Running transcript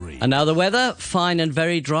And now the weather, fine and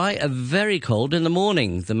very dry, very cold in the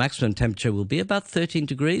morning. The maximum temperature will be about 13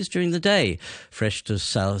 degrees during the day. Fresh to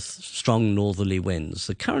south, strong northerly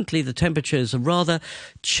winds. Currently the temperature is a rather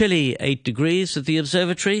chilly 8 degrees at the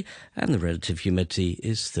observatory and the relative humidity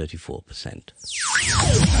is 34%.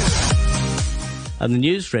 And the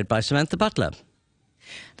news read by Samantha Butler.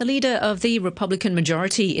 The leader of the Republican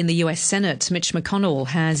majority in the US Senate, Mitch McConnell,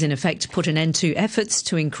 has in effect put an end to efforts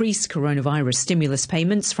to increase coronavirus stimulus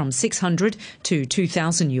payments from $600 to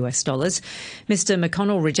 $2,000. Mr.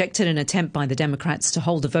 McConnell rejected an attempt by the Democrats to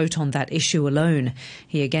hold a vote on that issue alone.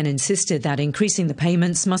 He again insisted that increasing the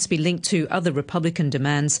payments must be linked to other Republican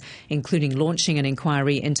demands, including launching an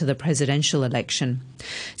inquiry into the presidential election.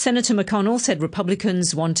 Senator McConnell said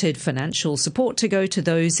Republicans wanted financial support to go to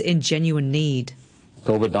those in genuine need.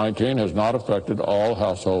 COVID-19 has not affected all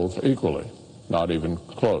households equally, not even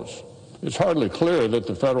close. It's hardly clear that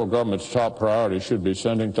the federal government's top priority should be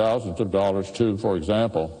sending thousands of dollars to, for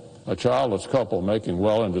example, a childless couple making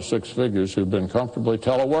well into six figures who've been comfortably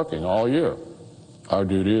teleworking all year. Our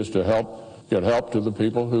duty is to get help to the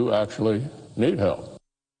people who actually need help.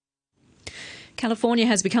 California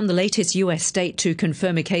has become the latest US state to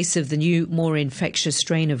confirm a case of the new, more infectious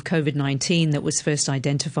strain of COVID-19 that was first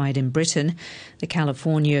identified in Britain. The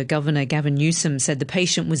California Governor Gavin Newsom said the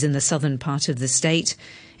patient was in the southern part of the state.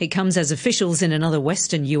 It comes as officials in another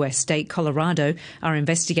western US state, Colorado, are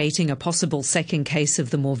investigating a possible second case of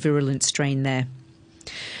the more virulent strain there.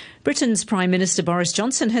 Britain's Prime Minister Boris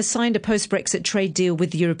Johnson has signed a post-Brexit trade deal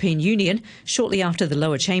with the European Union shortly after the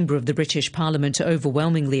lower chamber of the British Parliament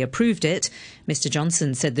overwhelmingly approved it. Mr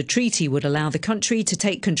Johnson said the treaty would allow the country to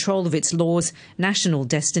take control of its laws, national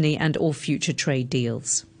destiny and all future trade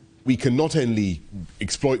deals. We can not only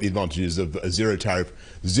exploit the advantages of a zero tariff,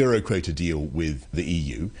 zero quota deal with the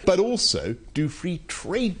EU, but also do free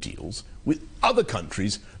trade deals with other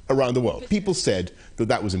countries around the world. People said that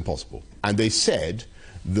that was impossible, and they said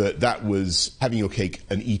that was having your cake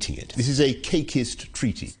and eating it. This is a cakeist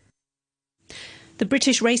treaty. The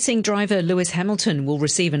British racing driver Lewis Hamilton will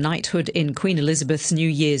receive a knighthood in Queen Elizabeth's New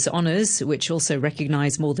Year's honours, which also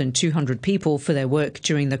recognise more than 200 people for their work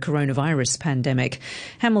during the coronavirus pandemic.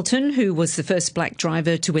 Hamilton, who was the first black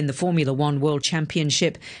driver to win the Formula One World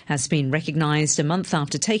Championship, has been recognised a month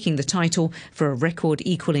after taking the title for a record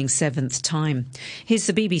equalling seventh time. Here's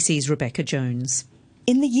the BBC's Rebecca Jones.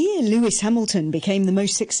 In the year Lewis Hamilton became the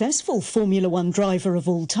most successful Formula One driver of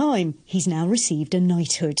all time, he's now received a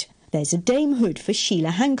knighthood. There's a damehood for Sheila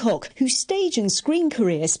Hancock, whose stage and screen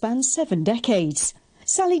career spans 7 decades.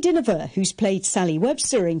 Sally Dinaver, who's played Sally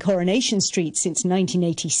Webster in Coronation Street since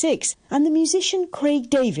 1986, and the musician Craig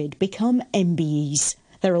David become MBEs.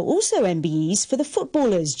 There are also MBEs for the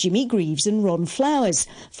footballers Jimmy Greaves and Ron Flowers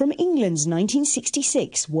from England's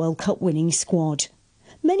 1966 World Cup winning squad.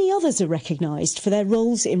 Many others are recognised for their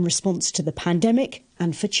roles in response to the pandemic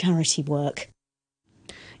and for charity work.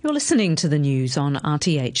 You're listening to the news on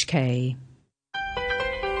RTHK.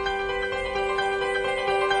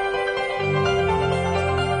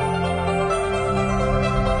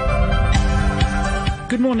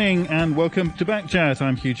 Good morning and welcome to Backchat.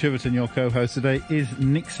 I'm Hugh Chiverton. Your co-host today is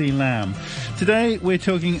Nixie Lamb. Today we're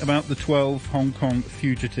talking about the 12 Hong Kong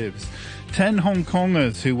fugitives. 10 Hong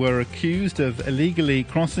Kongers who were accused of illegally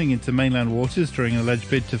crossing into mainland waters during an alleged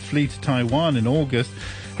bid to flee to Taiwan in August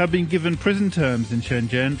have been given prison terms in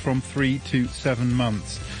Shenzhen from 3 to 7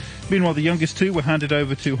 months. Meanwhile, the youngest two were handed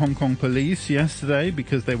over to Hong Kong police yesterday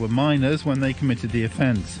because they were minors when they committed the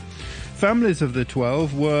offence. Families of the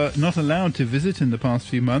 12 were not allowed to visit in the past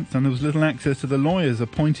few months, and there was little access to the lawyers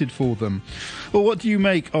appointed for them. Well, what do you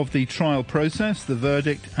make of the trial process, the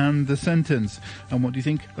verdict and the sentence? And what do you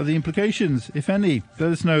think are the implications, if any?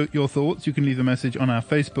 Let us know your thoughts. You can leave a message on our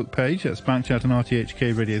Facebook page. That's Backchat on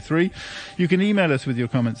RTHK Radio 3. You can email us with your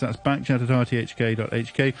comments. That's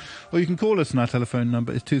backchat@rthk.hk. Or you can call us, and our telephone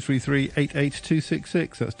number is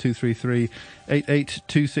 233-88266. That's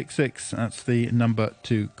 233-88266. That's the number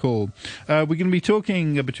to call. We're going to be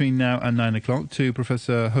talking between now and 9 o'clock to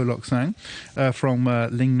Professor Ho Lok Sang from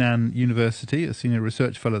Lingnan University, a senior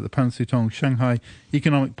research fellow at the Pansutong Shanghai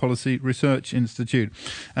Economic Policy Research Institute,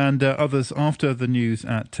 and others after the news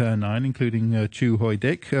at 9, including Chu Hoi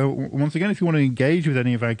Dick. Once again, if you want to engage with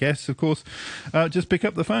any of our guests, of course, just pick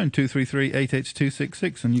up the phone,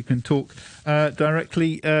 233-88266, and you can talk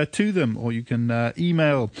directly to them, or you can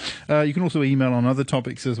email. You can also email on other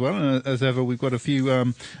topics as well, and as ever, we've got a few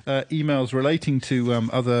emails relating to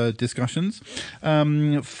other discussions.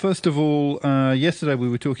 First of all, yesterday we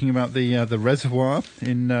were talking about the reservoir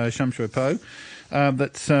in Sham Shui Po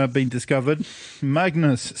that's been discovered.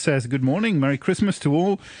 Magnus says, good morning, Merry Christmas to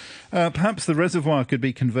all. Perhaps the reservoir could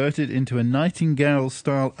be converted into a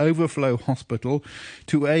Nightingale-style overflow hospital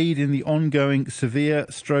to aid in the ongoing severe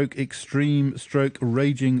stroke extreme stroke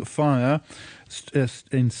raging fire,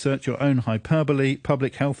 insert your own hyperbole,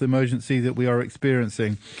 public health emergency that we are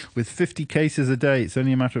experiencing. With 50 cases a day, it's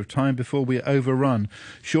only a matter of time before we are overrun.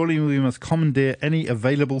 Surely we must commandeer any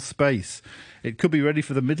available space. It could be ready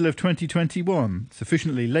for the middle of 2021,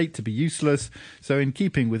 sufficiently late to be useless, so in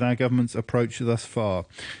keeping with our government's approach thus far.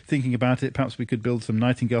 Thinking about it, perhaps we could build some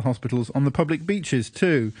Nightingale hospitals on the public beaches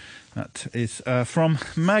too. That is from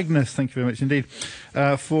Magnus. Thank you very much indeed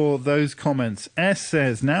for those comments. S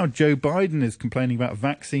says, now Joe Biden is complaining about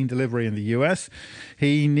vaccine delivery in the US.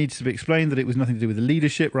 He needs to be explained that it was nothing to do with the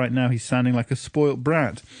leadership. Right now he's sounding like a spoilt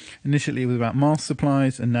brat. Initially it was about mask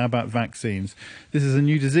supplies and now about vaccines. This is a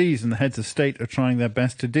new disease and the heads of state are trying their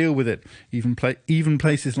best to deal with it. Even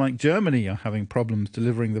places like Germany are having problems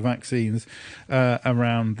delivering the vaccines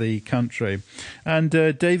around the country. And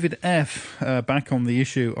David F., back on the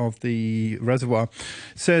issue of the reservoir,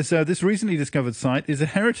 says this recently discovered site is a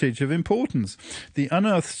heritage of importance. The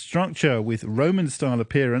unearthed structure with Roman-style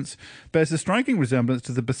appearance bears a striking resemblance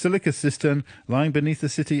to the basilica cistern lying beneath the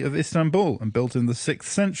city of Istanbul and built in the 6th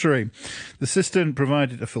century. The cistern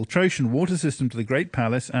provided a filtration water system to the Great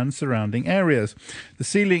Palace and surrounding areas. The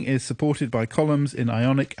ceiling is supported by columns in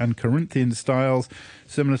Ionic and Corinthian styles,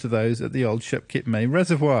 similar to those at the old Shepkit May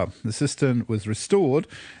Reservoir. The cistern was restored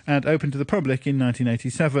and opened to the public in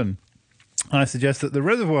 1987. I suggest that the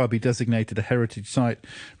reservoir be designated a heritage site,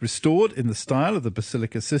 restored in the style of the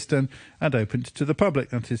Basilica Cistern and opened to the public.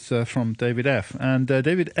 That is from David F. And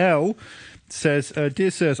David L. says, Dear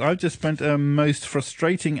sirs, I've just spent a most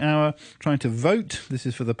frustrating hour trying to vote. This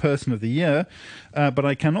is for the person of the year, but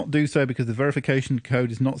I cannot do so because the verification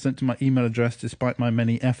code is not sent to my email address despite my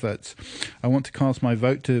many efforts. I want to cast my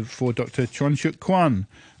vote for Dr. Chuan-Shuk Kwan.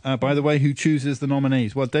 By the way, who chooses the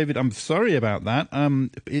nominees? Well, David, I'm sorry about that.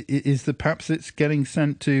 Perhaps it's getting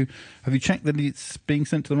sent to... Have you checked that it's being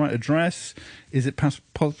sent to the right address? Is it perhaps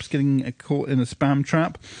getting caught in a spam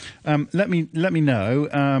trap? Let me know.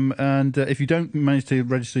 And if you don't manage to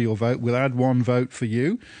register your vote, we'll add one vote for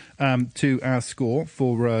you to our score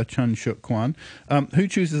for Chuan-Shuk Kwan. Who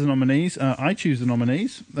chooses the nominees? I choose the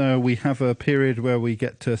nominees. We have a period where we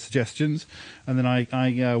get suggestions, and then I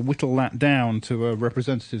whittle that down to a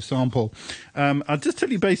representative sample. I'll just tell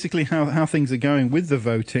you basically how things are going with the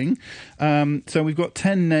voting. So we've got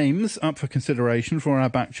 10 names up for consideration for our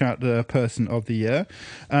Backchat person of the year.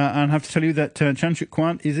 And I have to tell you that Chuan-Shuk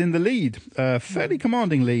Kwan is in the lead, fairly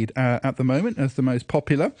commanding lead at the moment as the most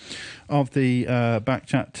popular of the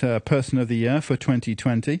Backchat person of the year for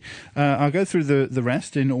 2020. I'll go through the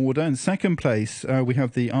rest in order. In second place, we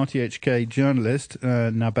have the RTHK journalist,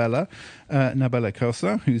 Nabella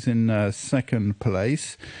Kosa, who's in second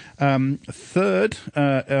place. Third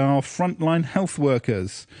are frontline health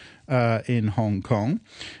workers in Hong Kong.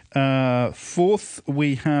 Fourth,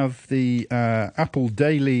 we have the Apple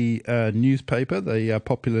Daily newspaper, the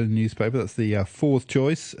popular newspaper. That's the fourth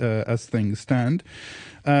choice as things stand.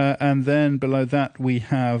 And then below that, we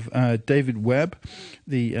have David Webb,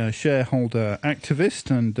 the shareholder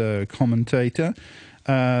activist and commentator.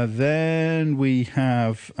 Then we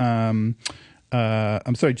have...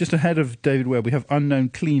 just ahead of David Webb, we have unknown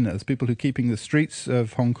cleaners, people who are keeping the streets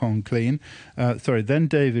of Hong Kong clean. Then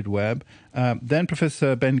David Webb, then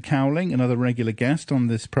Professor Ben Cowling, another regular guest on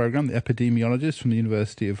this program, the epidemiologist from the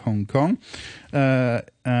University of Hong Kong.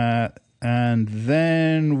 And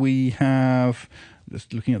then we have...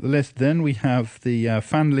 Just looking at the list, then we have the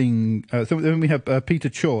then we have Peter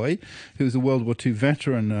Choi, who's a World War II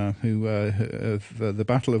veteran of the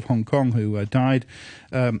Battle of Hong Kong, who died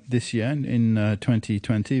this year in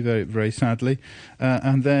 2020, very, very sadly.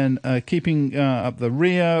 And then keeping up the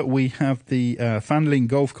rear, we have the Fanling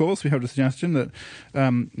Golf Course. We have a suggestion that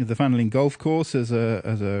the Fanling Golf Course as a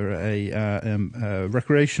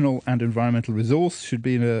recreational and environmental resource should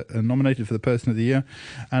be nominated for the Person of the Year.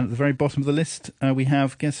 And at the very bottom of the list, we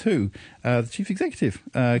have, guess who? The Chief Executive,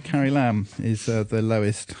 Carrie Lam, is the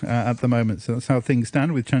lowest at the moment. So that's how things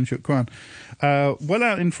stand with Chuan-Shuk Kwan. Well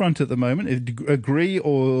out in front at the moment. Agree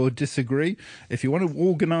or disagree. If you want to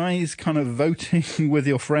organise kind of voting with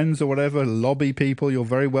your friends or whatever, lobby people, you're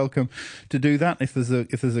very welcome to do that. If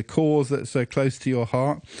there's a cause that's close to your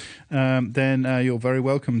heart, then you're very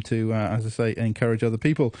welcome to, as I say, encourage other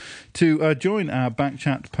people to join our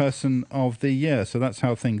Backchat Person of the Year. So that's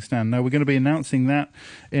how things stand. Now, we're going to be announcing debating that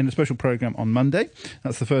in a special programme on Monday.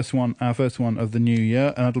 That's the first one, our first one of the new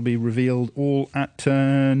year, and that'll be revealed all at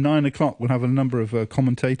 9 o'clock. We'll have a number of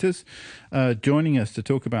commentators joining us to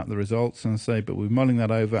talk about the results, and but we're mulling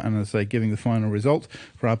that over and giving the final result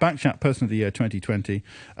for our Backchat Person of the Year 2020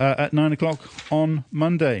 at 9 o'clock on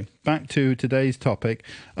Monday. Back to today's topic.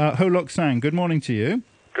 Ho Lok Sang, good morning to you.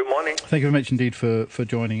 Good morning. Thank you very much indeed for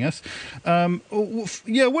joining us.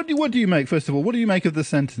 What do you make, first of all, what do you make of the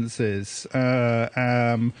sentences?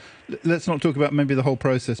 Let's not talk about maybe the whole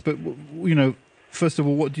process, but, first of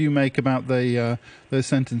all, what do you make about those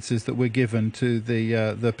sentences that were given to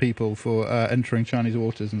the people for entering Chinese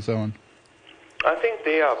waters and so on? I think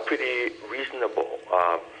they are pretty reasonable.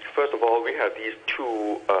 First of all, we have these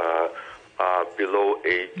two below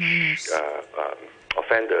age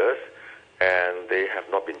offenders, and they have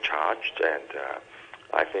not been charged, and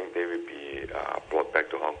I think they will be brought back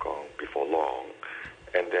to Hong Kong before long.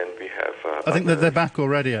 And then we have... I think that they're back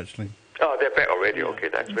already, actually. Oh, they're back already? Okay,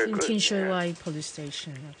 that's very good. In Meanwhi police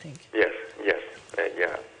station, I think. Yes.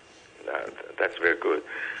 That's very good.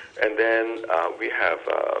 And then we have,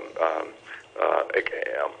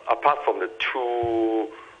 apart from the two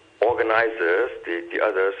organizers, the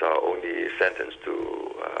others are only sentenced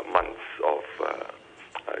to months of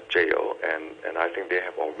jail, and I think they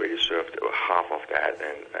have already served half of that,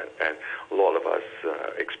 and a lot of us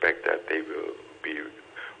expect that they will be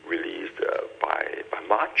released by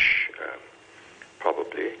March,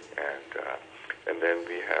 probably, and then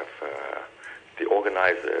we have the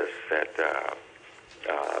organizers that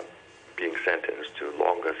being sentenced to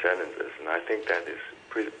longer sentences, and I think that is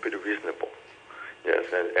pretty reasonable. Yes,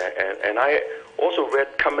 and I also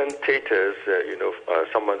read commentators,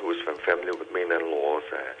 someone who is familiar with mainland laws,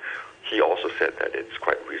 he also said that it's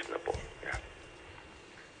quite reasonable.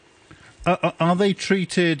 Yeah. Are they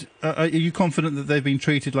treated, are you confident that they've been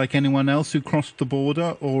treated like anyone else who crossed the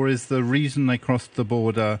border, or is the reason they crossed the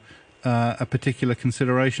border a particular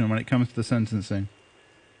consideration when it comes to the sentencing?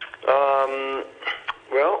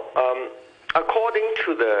 According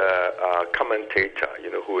to the commentator,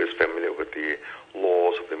 who is familiar with the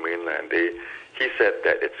laws of the mainland, he said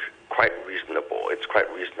that it's quite reasonable. It's quite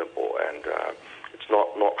reasonable, and it's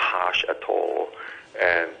not harsh at all.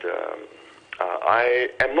 And I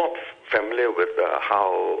am not familiar with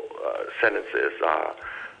how sentences are.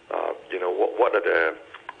 What are the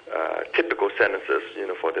typical sentences,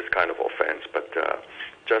 for this kind of offense? But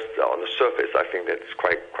just on the surface, I think that it's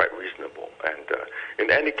quite reasonable. And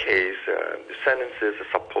in any case, the sentences are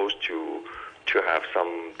supposed to have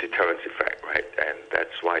some deterrence effect, right? And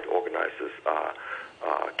that's why the organizers are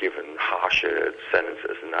given harsher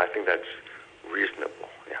sentences, and I think that's reasonable.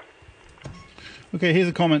 Yeah. Okay, here's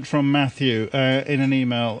a comment from Matthew in an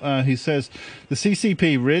email. He says, the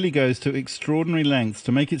CCP really goes to extraordinary lengths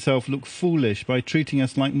to make itself look foolish by treating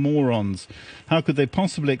us like morons. How could they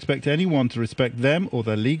possibly expect anyone to respect them or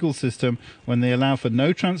their legal system when they allow for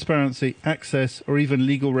no transparency, access, or even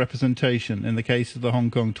legal representation in the case of the Hong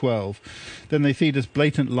Kong 12? Then they feed us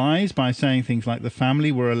blatant lies by saying things like the family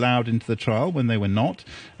were allowed into the trial when they were not,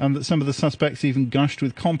 and that some of the suspects even gushed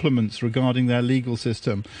with compliments regarding their legal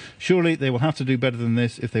system. Surely they will have to do better than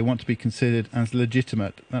this if they want to be considered as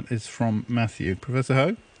legitimate. That is from Matthew. Professor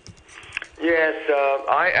Ho? Yes,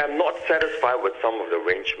 I am not satisfied with some of the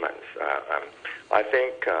arrangements. I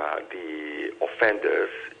think the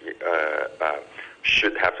offenders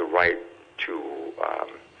should have the right to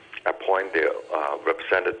appoint their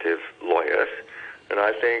representative lawyers, and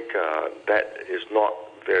I think that is not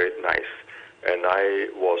very nice. And I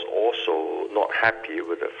was also not happy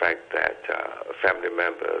with the fact that family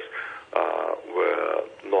members were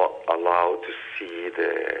not allowed to see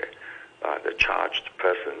the charged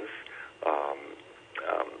persons,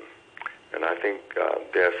 and I think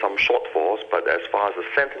there are some shortfalls, but as far as the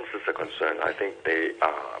sentences are concerned, I think they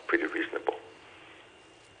are pretty reasonable.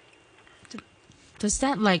 Does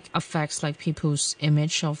that affects people's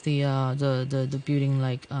image of the building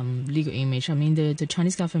legal image? I mean, the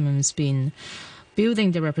Chinese government has been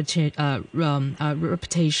building their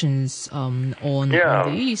reputations on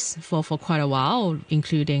the East for quite a while,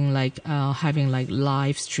 including having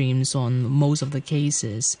live streams on most of the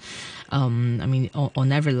cases. On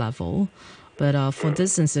every level. But for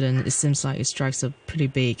this incident, it seems like it strikes a pretty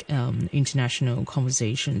big international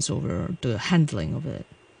conversations over the handling of it.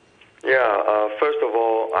 Yeah. First of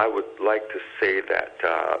all, I would like to say that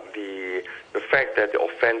the fact that the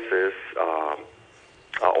offenses are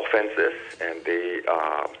offenses, and they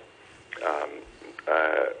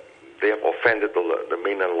have offended the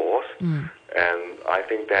mainland laws, and I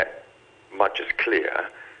think that much is clear,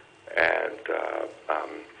 and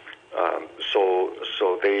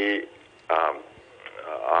so they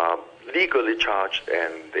are legally charged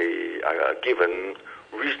and they are given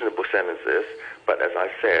reasonable sentences. But as I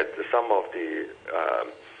said, some of the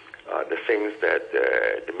things that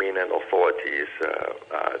the mainland authorities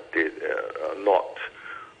did are not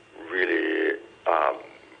really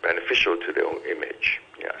beneficial to their own image.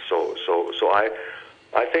 Yeah. So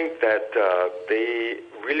I think that they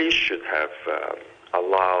really should have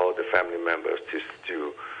allowed the family members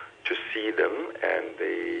to see them, and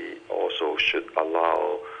they also should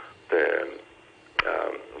allow the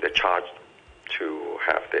charged to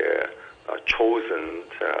have their chosen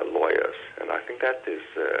lawyers. And I think that is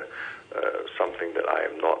something that I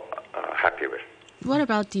am not happy with. What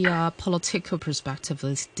about the political perspective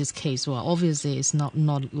of this case? Well, obviously, it's not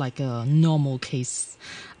like a normal case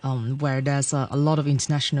where there's a lot of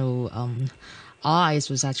international eyes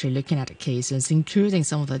was actually looking at the cases, including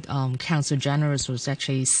some of the counsel generals was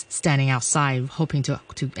actually standing outside hoping to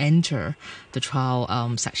enter the trial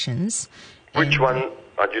sessions. Which one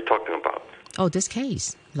are you talking about? Oh, this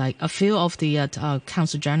case. Like a few of the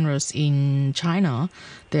counsel generals in China,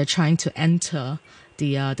 they're trying to enter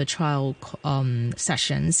the trial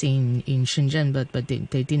sessions in Shenzhen, but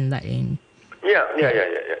they didn't let in. Yeah.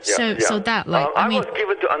 So that, like, I was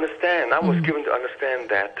given to understand.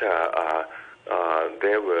 That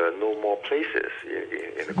there were no more places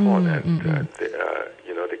in the court, and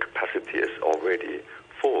the capacity is already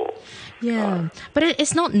full. Yeah, but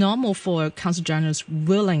it's not normal for counsel generals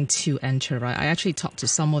willing to enter, right? I actually talked to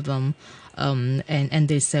some of them, and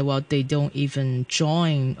they say, well, they don't even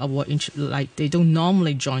join, they don't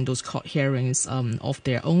normally join those court hearings of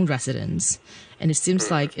their own residents, and it seems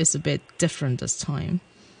like it's a bit different this time.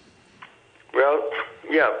 Well,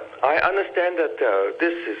 yeah, I understand that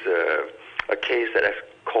this is a case that has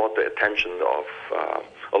caught the attention of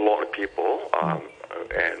a lot of people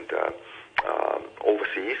and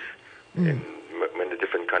overseas in many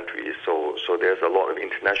different countries. So there's a lot of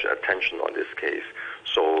international attention on this case.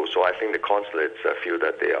 So I think the consulates feel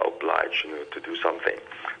that they are obliged, to do something.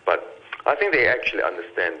 But I think they actually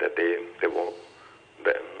understand that they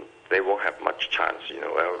won't have much chance,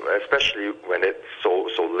 especially when it's so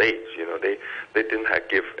late. They didn't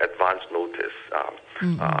give advance notice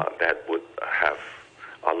that would have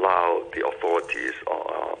allowed the authorities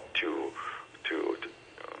to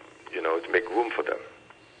make room for them.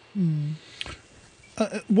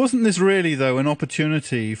 Wasn't this really, though, an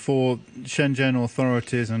opportunity for Shenzhen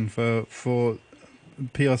authorities and for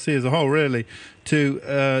PRC as a whole, really,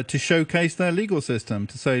 to showcase their legal system,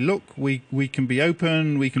 to say, look, we can be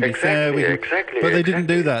open, we can be fair. But they didn't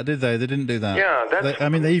do that, did they? They didn't do that. Yeah,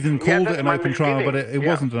 they even called it an open trial, but it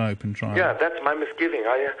wasn't an open trial. Yeah, that's my misgiving.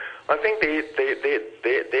 I think they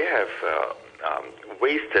have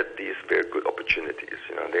wasted these very good opportunities.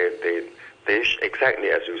 They exactly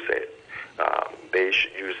as you said. They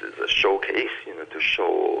should use it as a showcase, to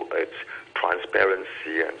show its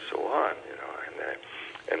transparency and so on,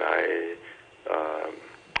 and I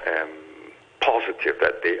am positive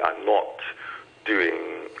that they are not doing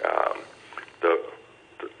the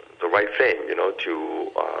right thing,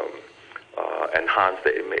 to enhance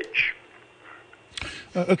the image.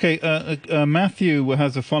 Matthew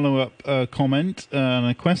has a follow-up comment and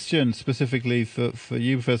a question specifically for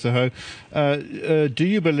you, Professor Ho. Do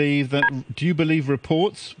you believe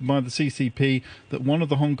reports by the CCP that one of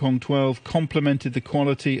the Hong Kong 12 complemented the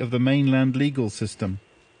quality of the mainland legal system?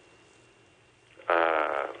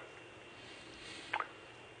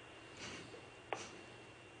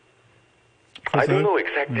 I don't know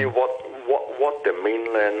exactly what the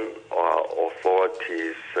mainland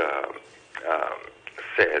authorities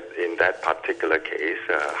said in that particular case.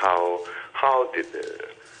 How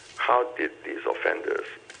did these offenders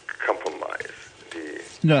compromise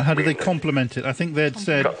how did they complement it? I think they'd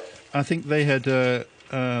said. I think they had.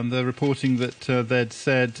 They're reporting that they'd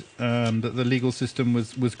said that the legal system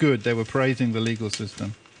was good. They were praising the legal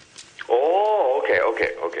system. Oh, okay.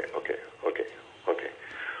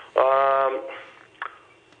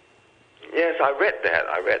 Yes, I read that,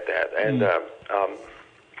 and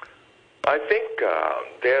I think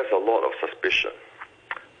there's a lot of suspicion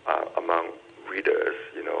among readers,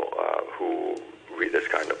 who read this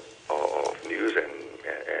kind of news,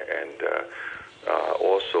 and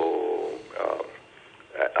also,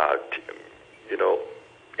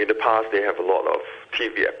 in the past they have a lot of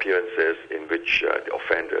TV appearances in which the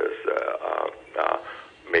offenders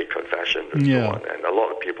make confession and so on, and a lot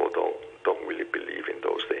of people don't really believe in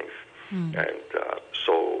those things. And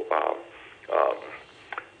so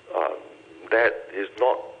that is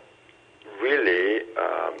not really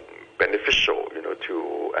beneficial,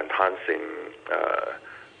 to enhancing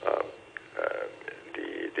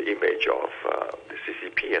the image of the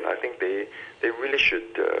CCP, and I think they really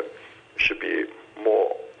should be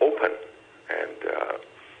more open and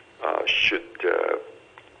should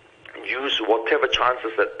use whatever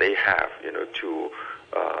chances that they have, to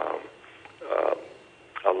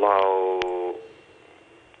allow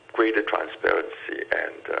greater transparency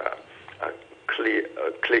and a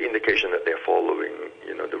clear indication that they're following,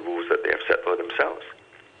 the rules that they have set for themselves.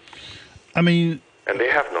 I mean, and they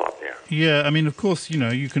have not. Yeah, I mean, of course,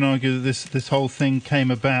 you can argue that this whole thing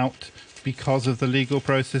came about because of the legal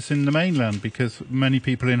process in the mainland, because many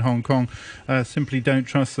people in Hong Kong simply don't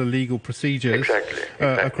trust the legal procedures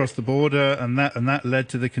across the border, and that led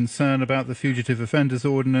to the concern about the Fugitive Offenders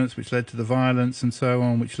Ordinance, which led to the violence and so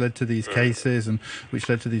on, which led to these cases, and which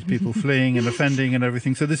led to these people fleeing and offending and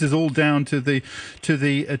everything. So this is all down to the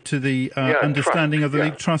understanding of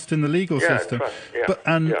the trust in the legal system. But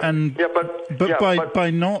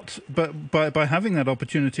by having that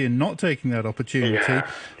opportunity and not taking that opportunity,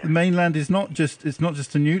 the mainland is not just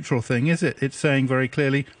a neutral thing, is it? It's saying very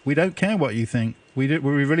clearly, we don't care what you think. We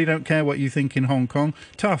really don't care what you think in Hong Kong.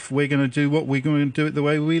 Tough. We're going to do what we're going to do it the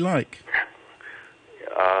way we like.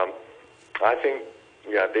 I think,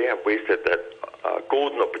 they have wasted that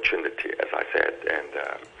golden opportunity, as I said. And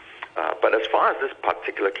but as far as this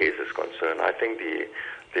particular case is concerned, I think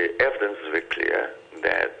the evidence is very clear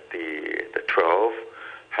that the 12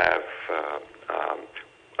 have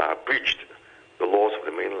breached the laws of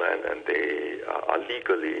the mainland, and they are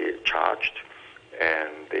legally charged, and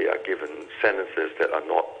they are given sentences that are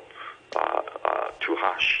not too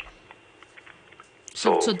harsh.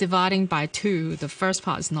 So dividing by two, the first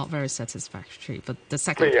part is not very satisfactory, but the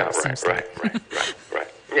second part seems right.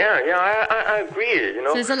 Yeah, I agree.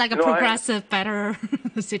 So is it like a progressive, better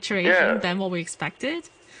situation than what we expected?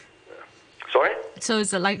 Sorry? So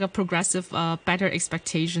is it like a progressive, better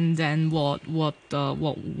expectation than what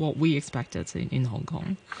we expected in Hong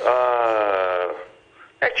Kong?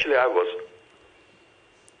 Actually, I was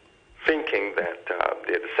thinking that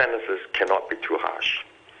the sentences cannot be too harsh.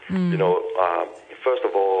 First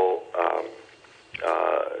of all,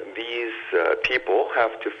 these people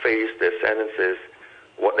have to face their sentences,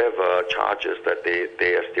 whatever charges that they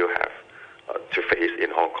still have to face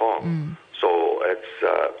in Hong Kong. So it's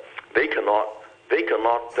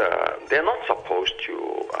they're not supposed to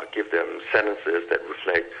give them sentences that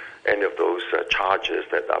reflect any of those charges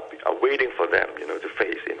that are waiting for them, to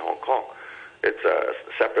face in Hong Kong. It's a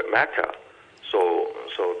separate matter. So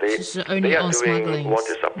they are doing what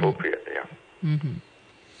is appropriate.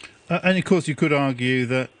 And of course, you could argue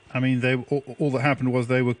that, all that happened was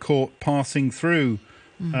they were caught passing through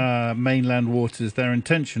mainland waters. Their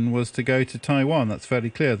intention was to go to Taiwan. That's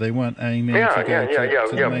fairly clear. They weren't aiming to go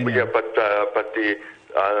to the mainland. But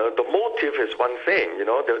the motive is one thing.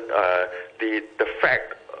 The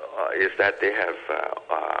fact is that they have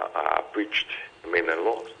breached mainland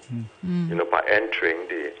laws. By entering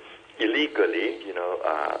illegally,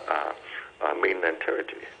 mainland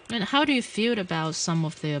territory. And how do you feel about some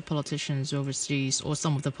of the politicians overseas, or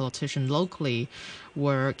some of the politicians locally,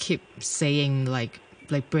 were keep saying like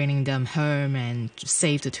bringing them home and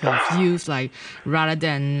save the 12 youth, rather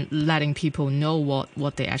than letting people know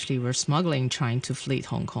what they actually were smuggling, trying to flee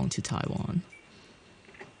Hong Kong to Taiwan?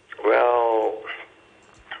 Well,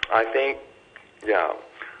 I think,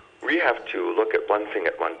 we have to look at one thing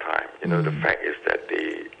at one time. The fact is that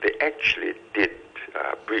they actually did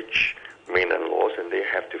breach mainland laws, and they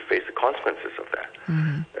have to face the consequences of that.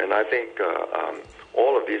 And I think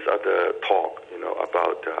all of these other talk,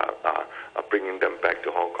 about bringing them back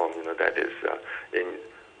to Hong Kong, that is in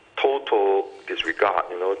total disregard,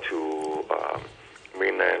 to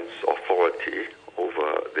mainland's authority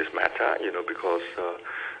over this matter, because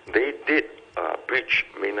they did breach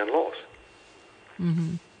mainland laws.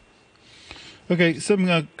 Okay,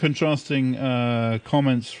 some contrasting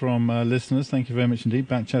comments from listeners. Thank you very much indeed.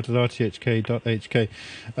 Backchat at rthk.hk.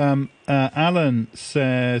 Alan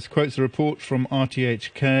says, quotes a report from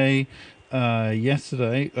RTHK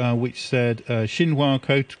yesterday, which said Xinhua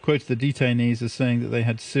quoted the detainees as saying that they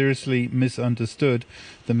had seriously misunderstood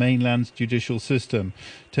the mainland's judicial system.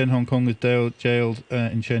 10 Hong Kongers jailed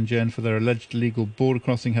in Shenzhen for their alleged illegal border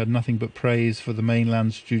crossing had nothing but praise for the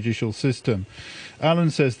mainland's judicial system. Alan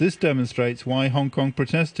says this demonstrates why Hong Kong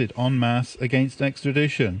protested en masse against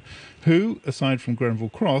extradition. Who, aside from Grenville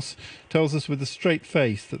Cross, tells us with a straight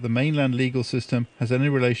face that the mainland legal system has any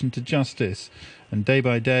relation to justice. And day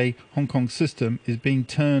by day, Hong Kong's system is being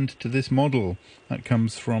turned to this model. That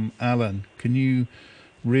comes from Alan. Can you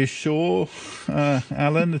reassure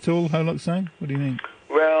Alan at all, Ho Lok Sang? What do you think?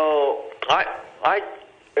 Well, I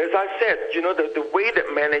as I said, the way they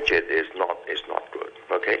manage it is not good.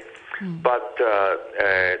 Okay, but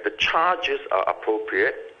the charges are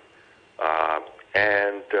appropriate,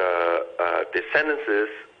 and the sentences,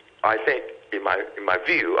 I think, in my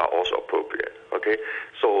view, are also appropriate. Okay,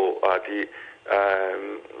 so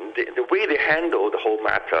the way they handle the whole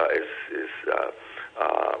matter is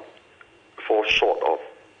falls short of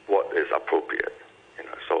what is appropriate.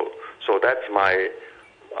 So that's my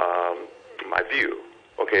view.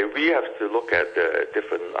 Okay, we have to look at the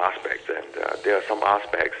different aspects, and there are some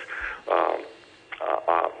aspects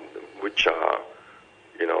which are,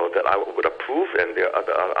 that I would approve, and there are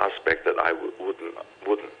other aspects that I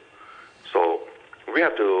wouldn't. So we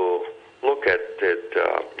have to look at it.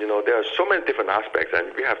 There are so many different aspects,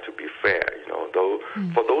 and we have to be fair. Though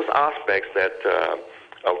for those aspects that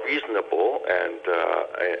are reasonable and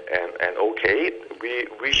okay,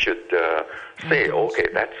 we should say okay,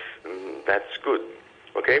 that's good.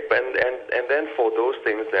 Okay, and then for those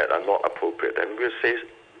things that are not appropriate, then we'll say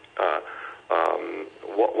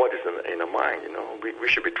what is in our mind. We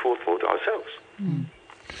should be truthful to ourselves.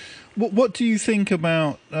 What do you think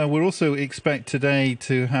about? We'll also expect today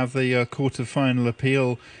to have the Court of Final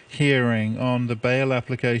Appeal hearing on the bail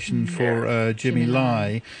application for Jimmy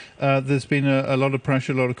Lai. There's been a lot of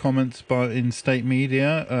pressure, a lot of comments in state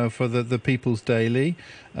media for the People's Daily,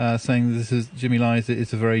 saying Jimmy Lai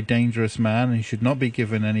is a very dangerous man and he should not be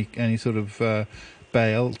given any sort of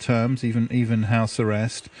bail terms, even house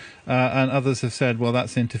arrest. And others have said, well,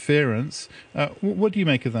 that's interference. What do you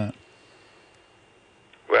make of that?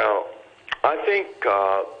 Well, I think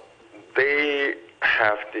they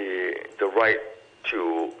have the right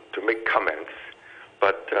to make comments,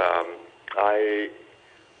 but I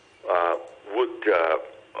would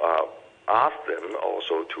ask them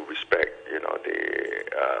also to respect,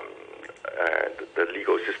 the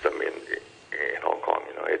legal system in Hong Kong.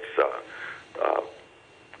 It's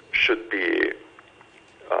should be,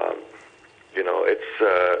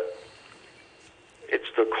 it's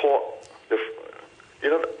the court.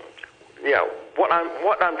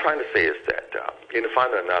 What I'm trying to say is that in the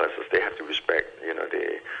final analysis, they have to respect,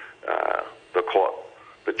 the court,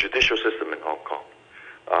 the judicial system in Hong Kong.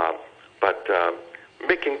 But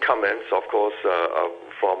making comments, of course,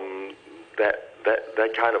 from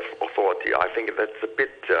that kind of authority, I think that's a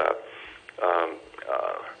bit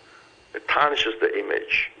it tarnishes the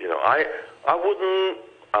image. I wouldn't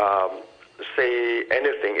say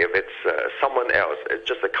anything if it's someone else. It's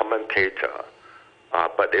just a commentator.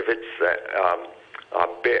 But if it's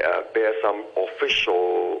bear some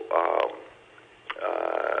official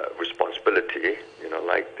responsibility,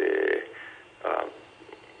 like the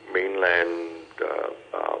mainland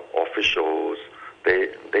officials,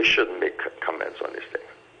 they should make comments on this thing.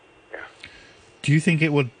 Yeah. Do you think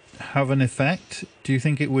it would have an effect? Do you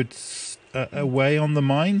think it would weigh on the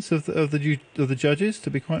minds of the judges? To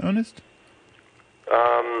be quite honest,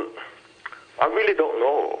 I really don't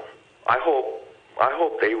know. I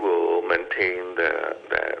hope they will maintain their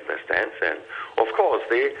stance, and of course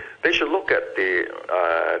they should look at the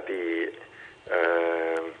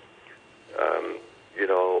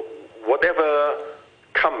whatever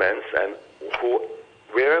comments and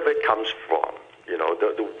wherever it comes from,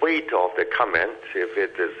 the weight of the comment, if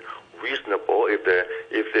it is reasonable, if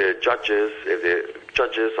the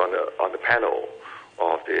judges on the panel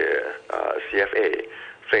of the CFA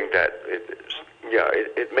think that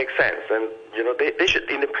it makes sense, and they should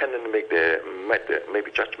independently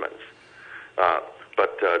make judgments.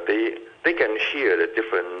 But they can hear the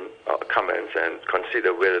different comments and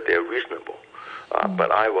consider whether they're reasonable.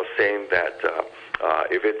 But I was saying that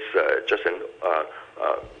if it's just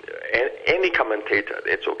any commentator,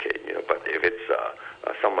 it's okay. But if it's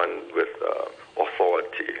someone with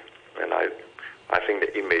authority, and I think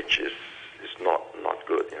the image is not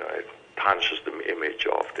good. It tarnishes the image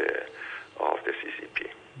of the CCP.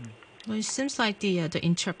 Well, it seems like the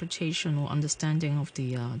interpretation or understanding of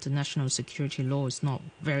the national security law is not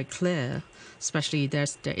very clear. Especially there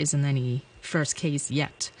isn't any first case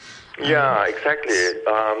yet. Yeah, exactly.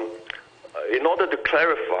 In order to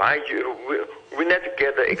clarify, we need to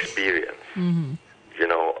get the experience. Mm-hmm.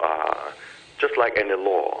 Just like any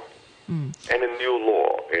law, any new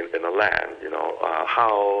law in a land,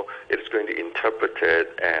 how it's going to interpret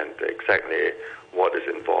it, and exactly what is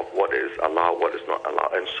involved, what is allowed, what is not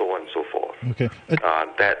allowed, and so on and so forth. Okay.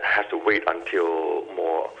 That has to wait until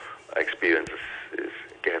more experience is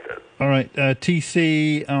gathered. All right.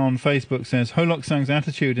 TC on Facebook says, Ho Lok Sang's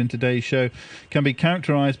attitude in today's show can be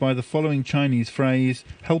characterized by the following Chinese phrase,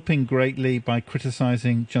 helping greatly by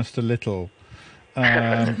criticizing just a little.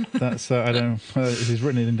 That's I don't know. He's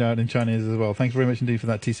written it down in Chinese as well. Thank you very much indeed for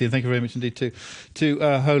that, TC, and thank you very much indeed to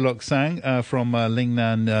Ho Lok Sang from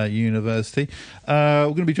Lingnan University. We're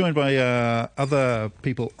going to be joined by other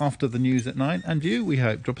people after the news at 9, and you, we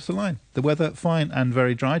hope, drop us a line. The weather fine and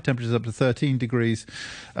very dry. Temperatures up to 13 degrees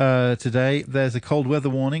today. There's a cold weather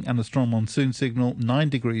warning and a strong monsoon signal. 9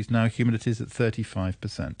 degrees now. Humidity is at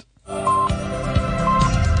 35%.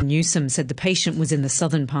 Newsom said the patient was in the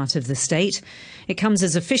southern part of the state. It comes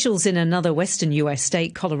as officials in another western US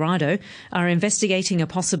state, Colorado, are investigating a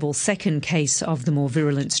possible second case of the more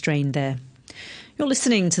virulent strain there. You're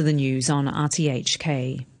listening to the news on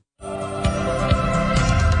RTHK.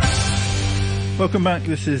 Welcome back.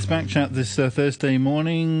 This is Backchat this Thursday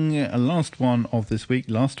morning. Last one of this week,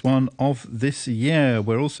 last one of this year.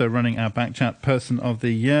 We're also running our Backchat Person of the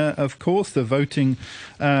Year. Of course, the voting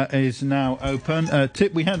is now open.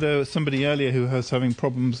 Tip, we had somebody earlier who was having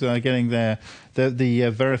problems getting the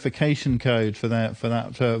verification code for that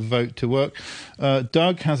vote to work.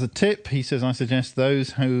 Doug has a tip. He says, I suggest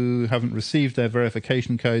those who haven't received their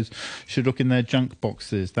verification codes should look in their junk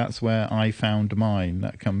boxes. That's where I found mine.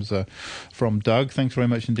 That comes from Doug. Thanks very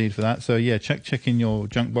much indeed for that. So yeah, check in your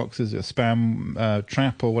junk boxes, your spam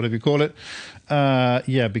trap or whatever you call it.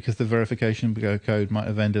 Because the verification code might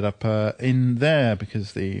have ended up in there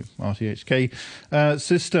because the RTHK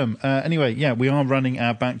system. Anyway, we are running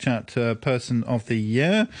our Backchat Person of the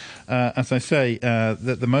Year. As I say,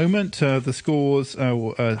 at the moment, the scores,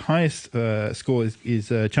 highest score is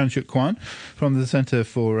Chan Shuk Kwan from the Centre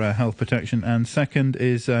for Health Protection, and second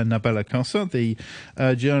is Nabella Kosa, the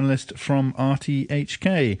journalist from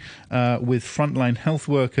RTHK, with frontline health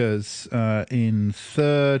workers in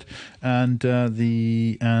third, and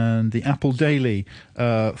the Apple Daily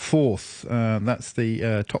fourth. That's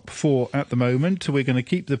the top four at the moment. We're going to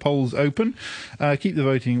keep the polls open, keep the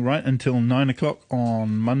voting right until 9 o'clock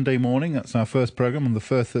on Monday morning. That's our first programme on the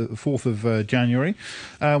 4th of January.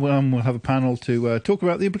 We'll have a panel to talk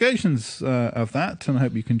about the implications of that, and I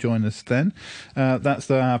hope you can join us then.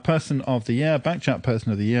 That's our Person of the Year, Backchat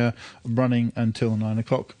Person of the Year, running until 9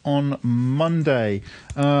 o'clock on Monday.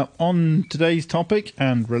 On today's topic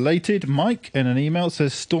and related, Mike in an email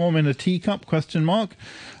says, storm in a teacup, ?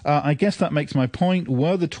 I guess that makes my point.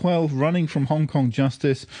 Were the 12 running from Hong Kong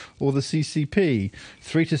Justice or the CCP?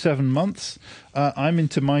 3 to 7 months? I'm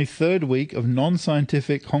into my third week of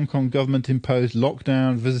non-scientific Hong Kong government-imposed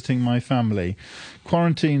lockdown, visiting my family.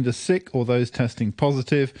 Quarantined the sick or those testing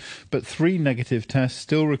positive, but 3 negative tests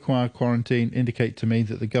still require quarantine, indicate to me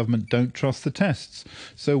that the government don't trust the tests.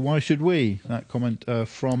 So why should we? That comment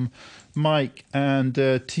from Mike. And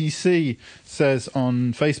TC says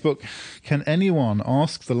on Facebook, can anyone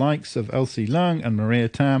ask the likes of Elsie Leung and Maria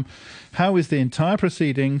Tam, how is the entire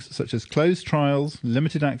proceedings, such as closed trials,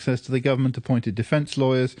 limited access to the government-appointed defence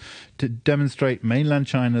lawyers, to demonstrate mainland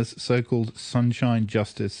China's so-called sunshine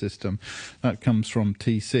justice system? That comes from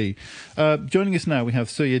TC. Joining us now, we have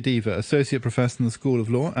Surya Deva, Associate Professor in the School of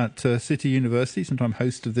Law at City University, sometime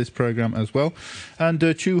host of this programme as well, and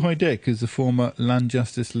Chu Hoi Dik, who's a former Land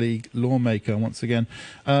Justice League lawmaker. Once again,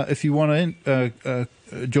 if you want to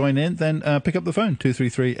join in, then pick up the phone,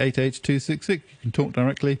 233-88266. You can talk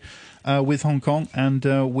directly with Hong Kong and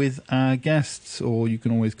with our guests, or you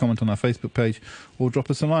can always comment on our Facebook page or drop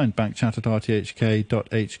us a line,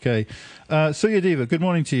 backchat@rthk.hk. Surya Deva, good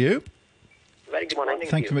morning to you. Very good morning.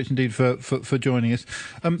 Thank you very much indeed for joining us.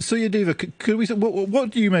 Surya Deva, could we? What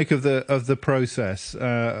do you make of the process?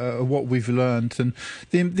 What we've learned and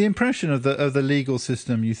the impression of the legal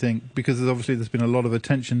system? You think, because there's been a lot of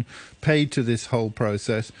attention paid to this whole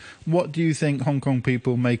process. What do you think Hong Kong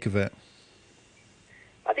people make of it?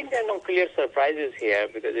 I think there are no clear surprises here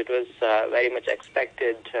because it was very much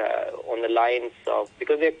expected on the lines of,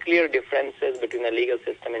 because there are clear differences between the legal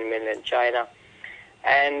system in mainland China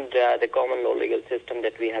and the common law legal system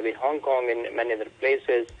that we have in Hong Kong and many other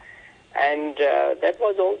places. And that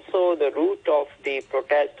was also the root of the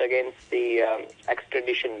protest against the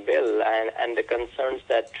extradition bill and the concerns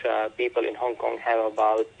that people in Hong Kong have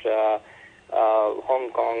about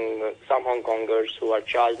some Hong Kongers who are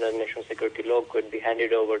charged under national security law could be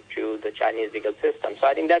handed over to the Chinese legal system. So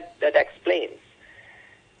I think that explains.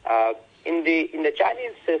 In the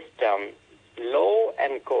Chinese system, law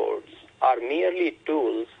and courts are merely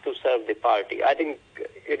tools to serve the party. I think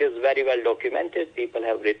it is very well documented. People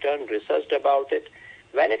have researched about it.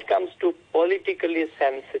 When it comes to politically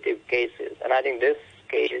sensitive cases, and I think this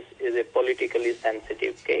case is a politically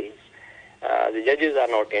sensitive case, the judges are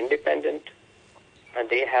not independent, and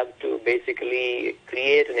they have to basically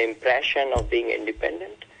create an impression of being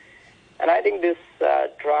independent. And I think this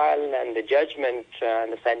trial and the judgment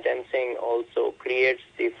and the sentencing also creates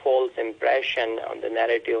the false impression on the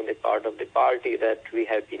narrative on the part of the party that we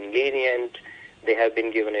have been lenient, they have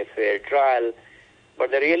been given a fair trial.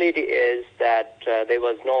 But the reality is that there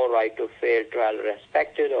was no right to fair trial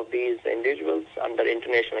respected of these individuals under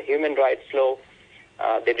international human rights law.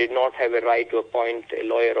 They did not have a right to appoint a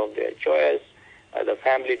lawyer of their choice. The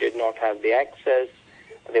family did not have the access.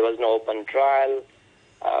 There was no open trial.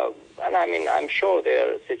 And I mean, I'm sure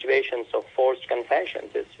there are situations of forced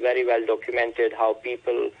confessions. It's very well documented how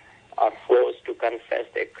people are forced to confess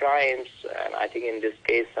their crimes. And I think in this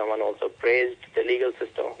case, someone also praised the legal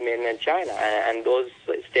system of mainland China. And those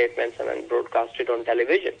statements are then broadcasted on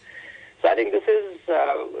television. So I think this is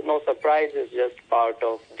no surprise. It's just part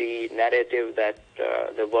of the narrative that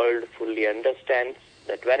the world fully understands,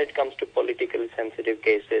 that when it comes to politically sensitive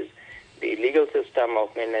cases, the legal system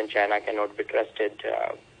of mainland China cannot be trusted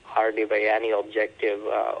hardly by any objective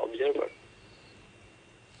observer.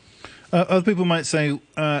 Other people might say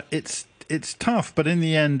it's tough, but in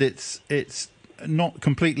the end, it's not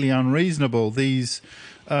completely unreasonable. These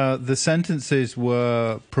the sentences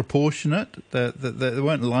were proportionate. They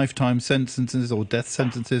weren't lifetime sentences or death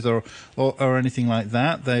sentences or anything like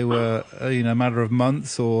that. They were a matter of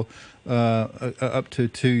months or up to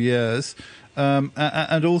 2 years.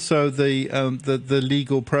 And also the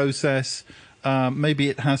legal process. Maybe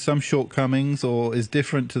it has some shortcomings or is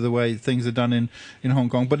different to the way things are done in Hong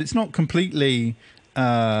Kong, but it's not completely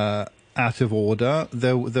out of order.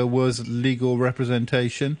 There was legal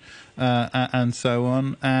representation and so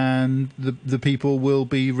on, and the people will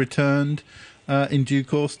be returned in due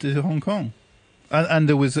course to Hong Kong. And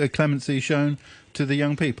there was a clemency shown to the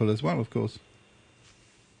young people as well, of course.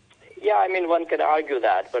 Yeah, I mean, one can argue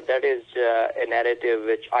that, but that is a narrative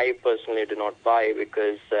which I personally do not buy,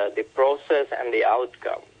 because the process and the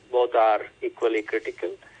outcome both are equally critical.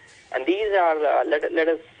 And these are, let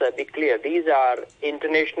us be clear, these are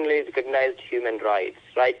internationally recognized human rights.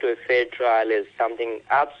 Right to a fair trial is something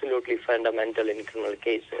absolutely fundamental in criminal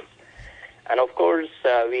cases. And of course,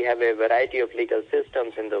 we have a variety of legal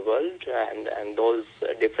systems in the world, and those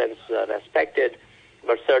differences are respected,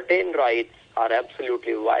 but certain rights are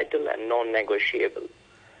absolutely vital and non-negotiable.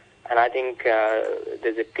 And I think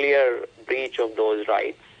there's a clear breach of those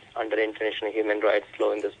rights under international human rights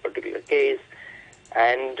law in this particular case.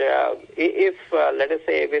 And if, let us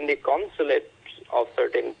say, even the consulate of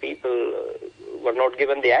certain people were not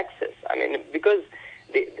given the access, I mean, because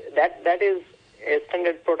that is a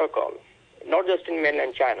standard protocol, not just in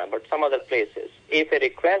mainland China, but some other places. If a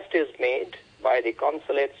request is made by the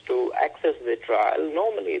consulates to access the trial,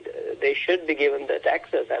 normally they should be given that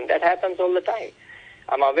access, and that happens all the time.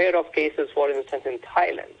 I'm aware of cases, for instance, in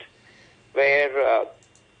Thailand, where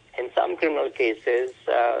in some criminal cases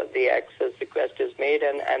the access request is made,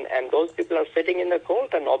 and those people are sitting in the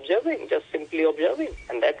court and observing, just simply observing,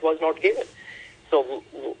 and that was not given. So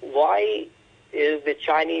why is the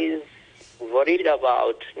Chinese worried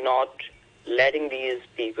about not letting these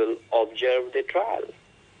people observe the trial?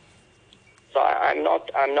 So I'm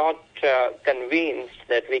not convinced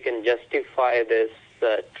that we can justify this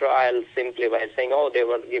trial simply by saying, oh, they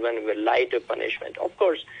were given a lighter punishment. Of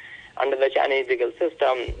course, under the Chinese legal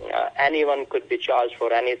system, anyone could be charged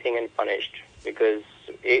for anything and punished, because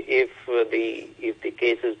if the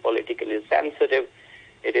case is politically sensitive,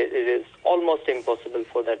 it is almost impossible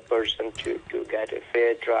for that person to get a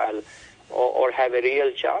fair trial or have a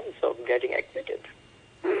real chance of getting acquitted.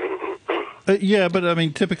 Yeah, but I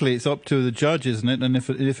mean, typically it's up to the judge, isn't it? And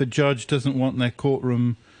if a judge doesn't want their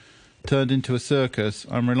courtroom turned into a circus,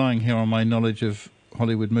 I'm relying here on my knowledge of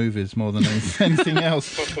Hollywood movies more than anything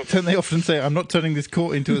else. Don't they often say, "I'm not turning this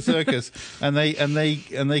court into a circus," and they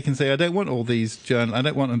can say, "I don't want all these I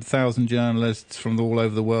don't want 1,000 journalists from all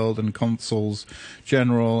over the world and consuls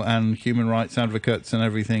general and human rights advocates and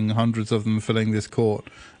everything, hundreds of them filling this court.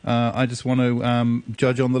 I just want to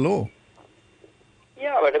judge on the law."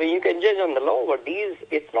 Yeah, but I mean, you can judge on the law, but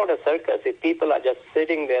it's not a circus. If people are just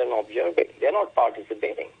sitting there and observing, they're not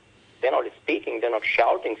participating. They're not speaking. They're not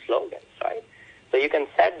shouting slogans, right? So you can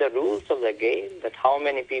set the rules of the game, that how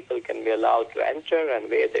many people can be allowed to enter and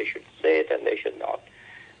where they should sit and they should not,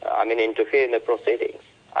 interfere in the proceedings.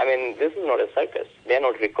 I mean, this is not a circus. They're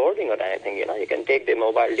not recording or anything, you can take their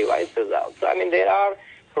mobile devices out. So, I mean, there are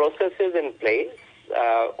processes in place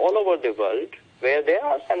all over the world where there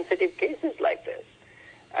are sensitive cases like this,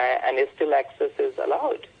 and still access is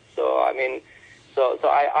allowed. So, I mean, so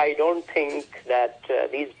I don't think that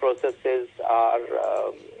these processes are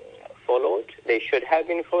followed. They should have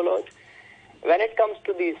been followed. When it comes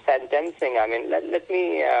to the sentencing, I mean, let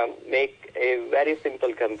me make a very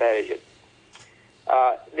simple comparison.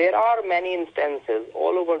 there are many instances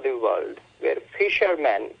all over the world where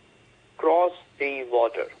fishermen cross the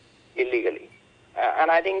water illegally. And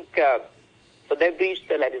I think so they breached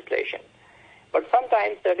the legislation. But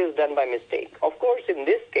sometimes that is done by mistake. Of course, in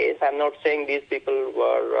this case, I'm not saying these people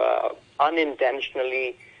were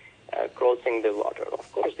unintentionally crossing the water. Of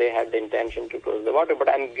course, they had the intention to cross the water, but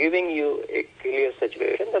I'm giving you a clear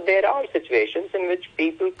situation that there are situations in which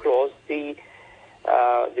people cross the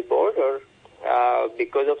border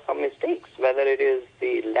because of some mistakes, whether it is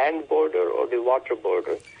the land border or the water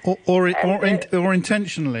border, or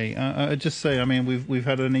intentionally. I just say, I mean, we've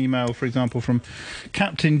had an email, for example, from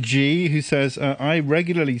Captain G, who says, "I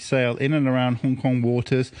regularly sail in and around Hong Kong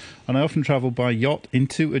waters, and I often travel by yacht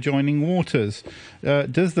into adjoining waters.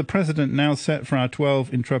 Does the president now set for our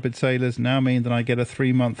 12 intrepid sailors now mean that I get a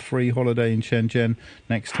 3-month free holiday in Shenzhen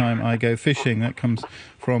next time I go fishing?" That comes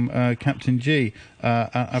from Captain G.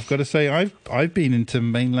 I've got to say, I've been into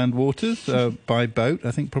mainland waters by boat.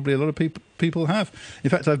 I think probably a lot of people have. In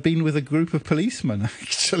fact, I've been with a group of policemen,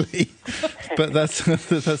 actually. But that's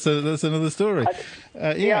another story.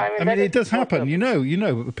 I mean, it does happen. You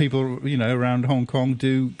know, people around Hong Kong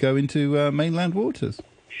do go into mainland waters.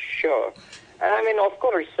 Sure. And I mean, of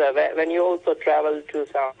course, when you also travel to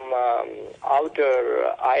some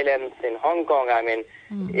outer islands in Hong Kong, I mean,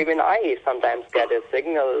 even I sometimes get a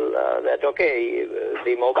signal that, okay,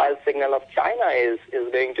 the mobile signal of China is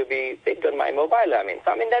going to be picked on my mobile. I mean,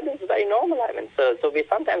 that is very normal. I mean, so we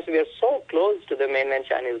are so close to the mainland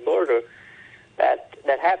Chinese border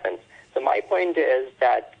that happens. So my point is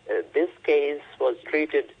that this case was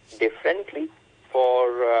treated differently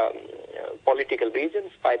for political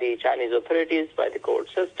reasons by the Chinese authorities, by the court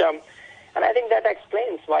system. And I think that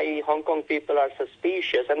explains why Hong Kong people are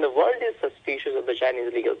suspicious, and the world is suspicious of the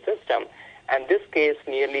Chinese legal system. And this case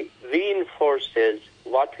merely reinforces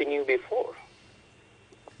what we knew before.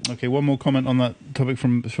 Okay, one more comment on that topic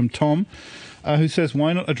from Tom, who says,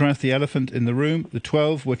 "Why not address the elephant in the room? The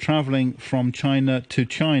 12 were travelling from China to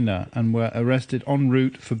China and were arrested en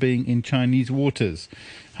route for being in Chinese waters.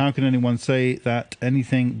 How can anyone say that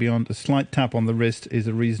anything beyond a slight tap on the wrist is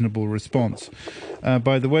a reasonable response?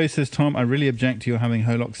 By the way," says Tom, "I really object to your having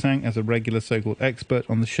Ho Lok Sang as a regular so-called expert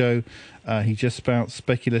on the show. He just spouts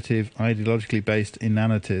speculative, ideologically based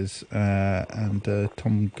inanities." And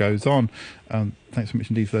Tom goes on. Thanks so much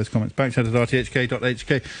indeed for those comments. Backchat at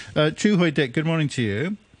rthk.hk. Chu Hoi Dick, good morning to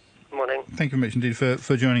you. Morning. Thank you very much indeed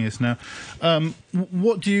for joining us now.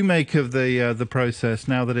 What do you make of the process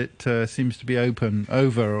now that it seems to be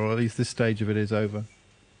over, or at least this stage of it is over?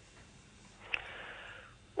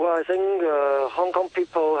 Well, I think Hong Kong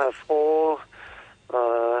people have all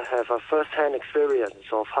have a first-hand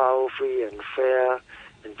experience of how free and fair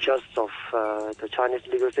and just of the Chinese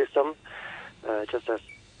legal system, just as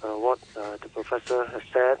what the professor has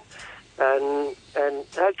said, and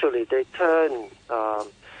actually they turn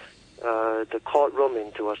the courtroom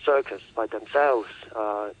into a circus by themselves.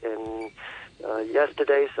 In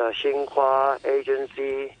yesterday's Xinhua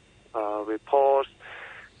agency reports,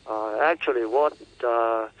 actually what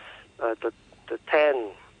the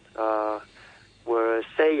 10 were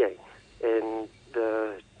saying in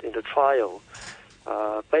the trial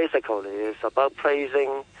basically is about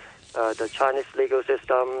praising the Chinese legal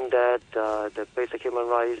system, that the basic human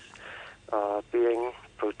rights are being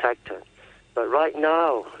protected. But right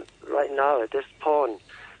now at this point,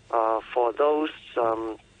 for those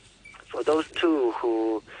two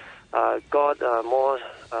who got more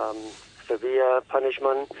severe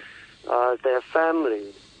punishment, their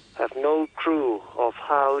family have no clue of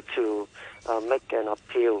how to make an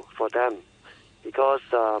appeal for them, because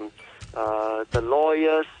the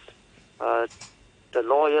lawyers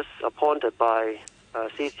appointed by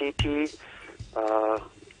CCP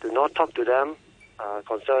do not talk to them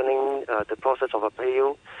concerning the process of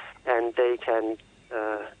appeal, and they can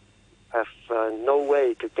have no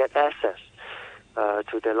way to get access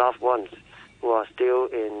to their loved ones who are still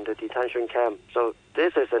in the detention camp. So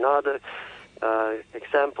this is another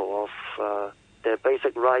example of their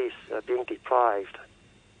basic rights being deprived.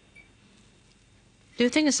 Do you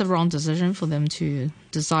think it's a wrong decision for them to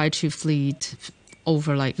decide to flee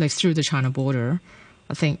over like through the China border?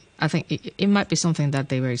 I think it might be something that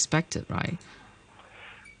they were expected, right?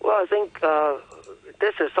 Well, I think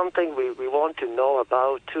this is something we want to know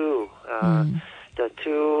about too. The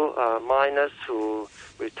two miners who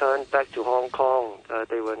returned back to Hong Kong,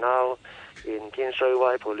 they were now in Tin Shui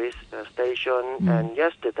Wai police station, and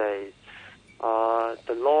yesterday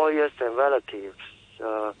the lawyers and relatives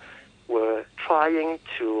were trying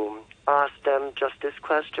to ask them just this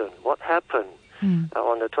question: what happened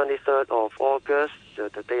on the 23rd of August,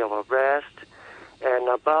 the day of arrest, and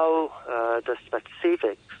about the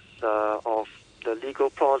specifics of the legal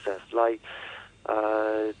process, like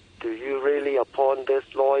do you really appoint this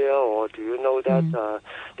lawyer, or do you know that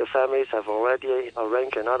the families have already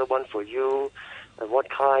arranged another one for you, and what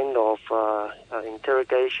kind of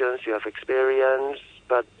interrogations you have experienced.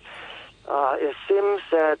 But it seems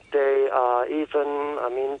that they are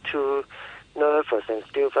even, too nervous and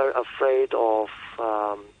still very afraid of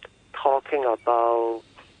talking about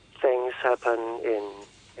things happen in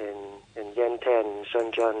Yantian, in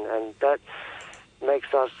Shenzhen, and that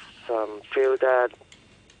makes us feel that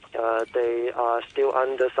they are still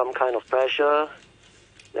under some kind of pressure,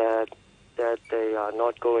 that they are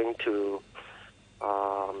not going to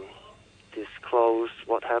disclose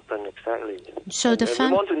what happened exactly. So we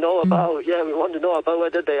want to know about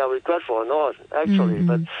whether they are regretful or not, actually.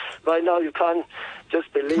 But right now you can't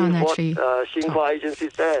just believe what Xinhua agency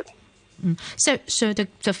said. So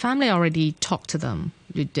the family already talked to them.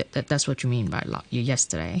 That's what you mean by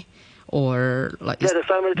yesterday, or like? Yeah, the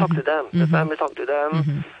family talked to them. The family talked to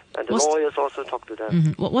them, and the lawyers also talked to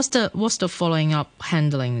them. What's the following up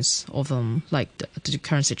handlings of them, like the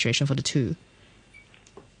current situation for the two?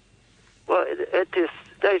 Well,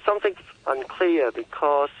 there is something unclear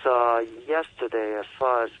because yesterday, as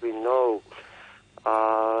far as we know,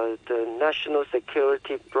 the National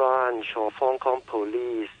Security Branch of Hong Kong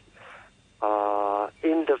Police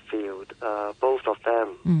interviewed both of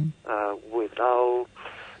them without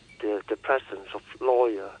the presence of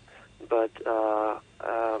lawyer, but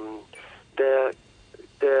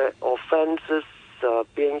their offences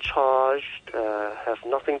being charged have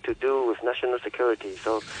nothing to do with national security.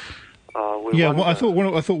 So. I thought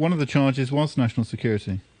one of the charges was national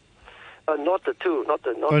security. Not the two, not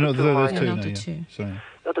the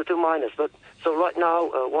two minors. But so right now,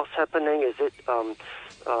 what's happening is the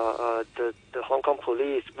Hong Kong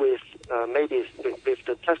police with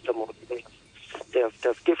the testimony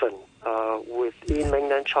they've given within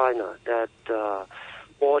mainland China that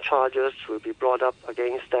more charges will be brought up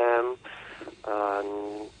against them.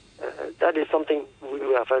 That is something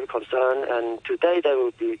we are very concerned. And today they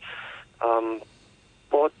will be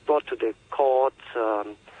brought to the court,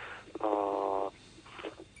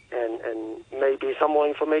 and maybe some more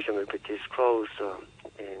information will be disclosed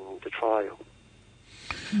in the trial.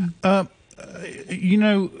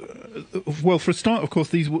 Well, for a start, of course,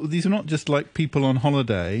 these are not just like people on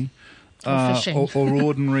holiday or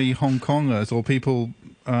ordinary Hong Kongers or people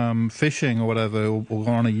fishing or whatever, or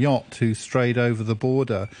on a yacht who strayed over the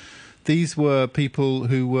border. These were people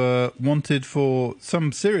who were wanted for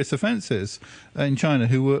some serious offences in China,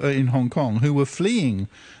 who were in Hong Kong, who were fleeing,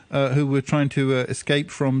 who were trying to escape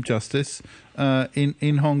from justice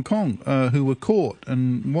in Hong Kong, who were caught.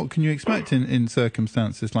 And what can you expect in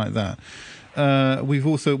circumstances like that? We've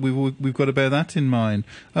got to bear that in mind.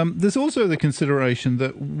 There's also the consideration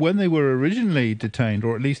that when they were originally detained,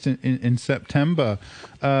 or at least in September,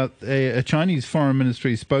 a Chinese Foreign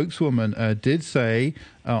Ministry spokeswoman did say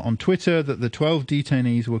on Twitter that the 12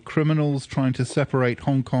 detainees were criminals trying to separate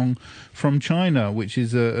Hong Kong from China, which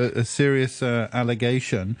is a serious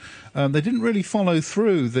allegation. They didn't really follow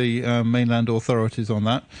through, the mainland authorities, on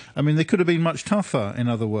that. I mean, they could have been much tougher, in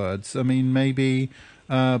other words. I mean, maybe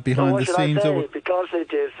behind the scenes. Because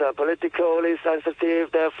it is politically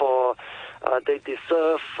sensitive, therefore they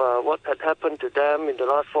deserve what had happened to them in the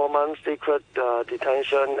last 4 months, secret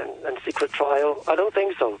detention and secret trial. I don't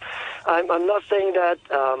think so. I'm not saying that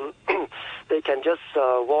they can just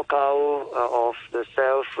walk out of the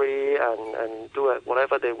cell free and do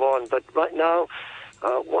whatever they want. But right now,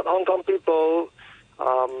 what Hong Kong people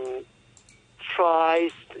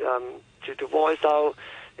tries to voice out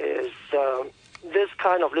is this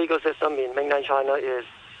kind of legal system in mainland China is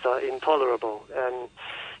intolerable,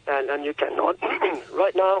 and you cannot.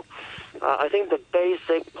 Right now, I think the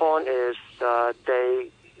basic point is the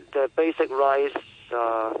basic rights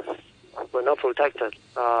were not protected.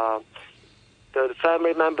 The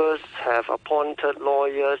family members have appointed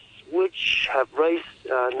lawyers which have raised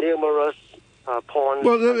numerous points.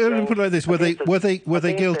 Well, let me put it like this: were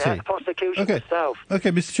they guilty? The prosecution itself.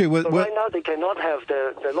 Okay, Mr. Chu. Right now, they cannot have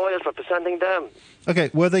the lawyers representing them. Okay,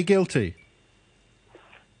 were they guilty?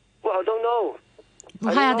 Well, I don't know.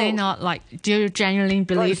 Why are they not, like, do you genuinely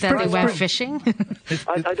believe that they were fishing?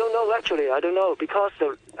 I don't know, actually. I don't know, because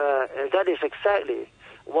that is exactly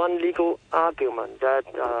one legal argument that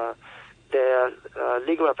their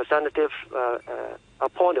legal representative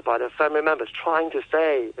appointed by the family members trying to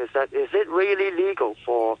say is it really legal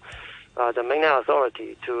for the mainland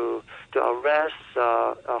authority to arrest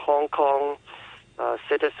a Hong Kong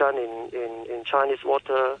citizen in Chinese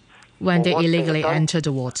water when they illegally enter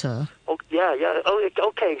the water. Oh, yeah. Oh,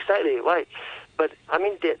 okay, exactly, right. But, I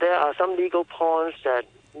mean, there are some legal points that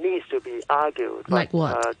needs to be argued. Like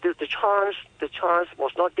what? The chance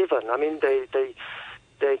was not given. I mean,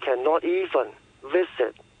 they cannot even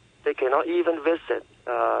visit. They cannot even visit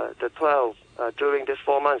the 12 during these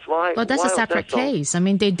 4 months. Why? But that's a separate case. I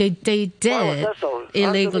mean, they did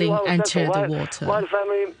illegally enter the water. Why the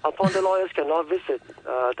family appointed lawyers cannot visit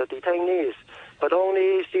the detainees, but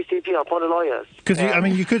only CCP appointed lawyers? Because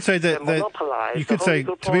you could say that you could say,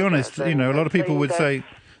 to be honest, a lot of people would say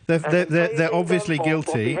they're obviously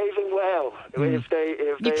guilty. Behaving well. If they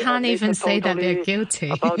you can't even say that they're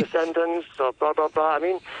guilty about the sentence or blah blah blah. I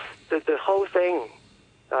mean, the whole thing.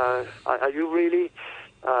 Are you really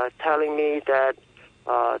telling me that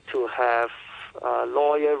to have a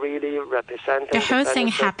lawyer really representing the whole thing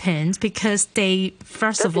happened because they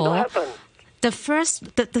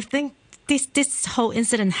this whole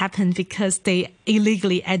incident happened because they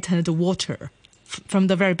illegally entered the water from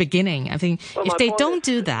the very beginning. I think if they don't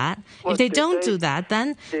do that,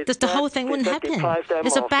 then the whole thing wouldn't happen.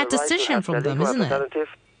 It's a bad decision from them, isn't it?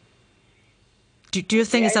 Do you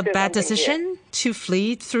think it's a bad decision to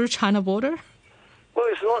flee through China border? Well,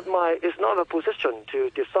 it's not a position to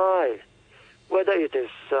decide whether it is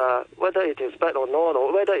bad or not,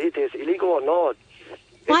 or whether it is illegal or not.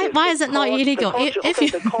 Why is it not illegal?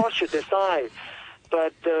 The court should decide,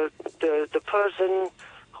 but the person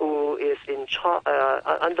who is in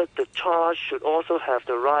under the charge should also have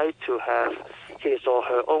the right to have his or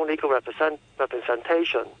her own legal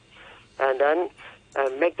representation, and then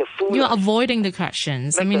make the fullness. You're avoiding the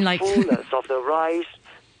questions. Fullness of the rights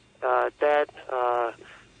that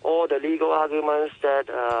all the legal arguments that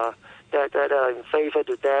are in favor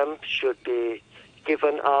to them should be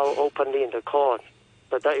given out openly in the court.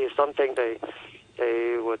 But that is something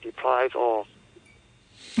they were deprived of.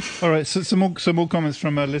 All right, so some more comments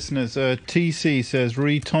from our listeners. TC says,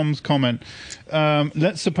 read Tom's comment.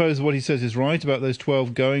 Let's suppose what he says is right about those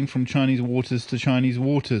 12 going from Chinese waters to Chinese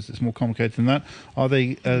waters. It's more complicated than that. Are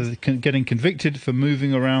they getting convicted for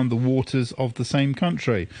moving around the waters of the same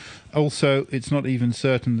country? Also, it's not even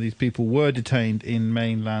certain these people were detained in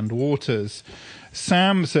mainland waters.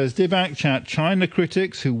 Sam says, dear Backchat, China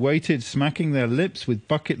critics who waited smacking their lips with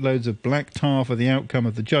bucket loads of black tar for the outcome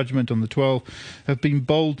of the judgment on the 12 have been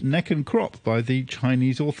bowled neck and crop by the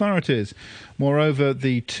Chinese authorities. Moreover,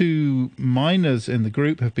 the 2 minors in the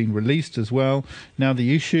group have been released as well. Now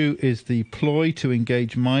the issue is the ploy to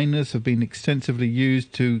engage minors have been extensively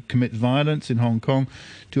used to commit violence in Hong Kong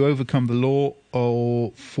to overcome the law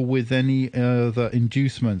or with any other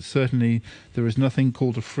inducements. Certainly there is nothing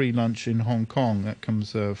called a free lunch in Hong Kong. That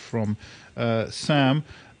comes from Sam.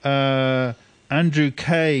 Andrew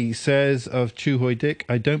Kay says of Chu Hoi Dik,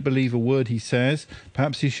 I don't believe a word he says.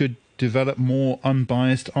 Perhaps he should develop more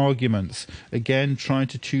unbiased arguments. Again, try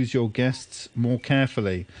to choose your guests more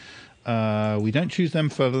carefully. We don't choose them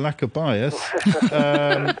for lack of bias.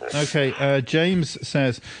 James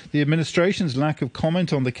says, the administration's lack of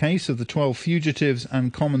comment on the case of the 12 fugitives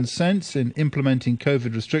and common sense in implementing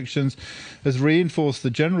COVID restrictions has reinforced the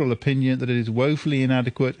general opinion that it is woefully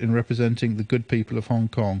inadequate in representing the good people of Hong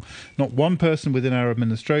Kong. Not one person within our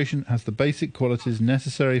administration has the basic qualities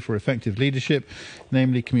necessary for effective leadership,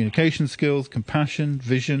 namely communication skills, compassion,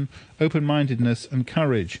 vision, open-mindedness and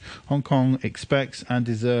courage. Hong Kong expects and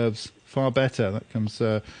deserves far better. That comes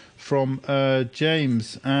from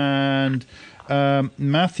James. And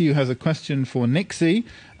Matthew has a question for Nixie.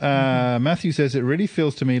 Matthew says, it really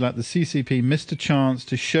feels to me like the CCP missed a chance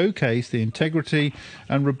to showcase the integrity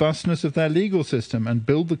and robustness of their legal system and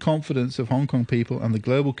build the confidence of Hong Kong people and the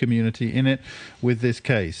global community in it with this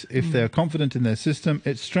case. If they're confident in their system,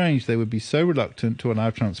 it's strange they would be so reluctant to allow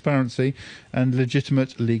transparency and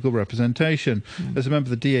legitimate legal representation. As a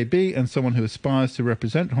member of the DAB and someone who aspires to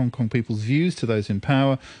represent Hong Kong people's views to those in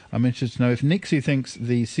power, I'm interested to know if Nixie thinks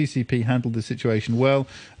the CCP handled the situation well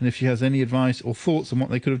and if she has any advice or thoughts on what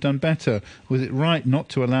they could have done better. Was it right not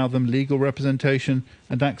to allow them legal representation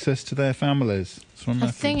and access to their families?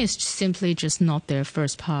 I think it's simply just not their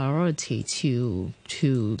first priority to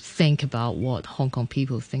think about what Hong Kong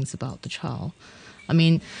people think about the child. I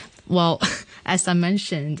mean, well, as I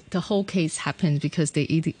mentioned, the whole case happened because they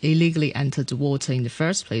illegally entered the water in the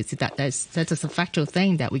first place. That is a factual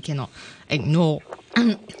thing that we cannot ignore.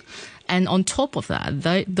 And on top of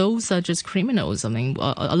that, those are just criminals. I mean,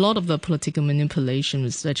 a lot of the political manipulation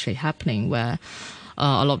was actually happening where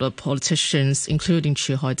a lot of politicians, including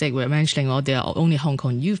Chu Hoi Dik, were mentioning, they are only Hong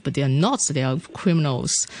Kong youth, but they are not. So they are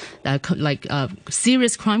criminals,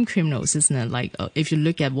 serious crime criminals, isn't it? If you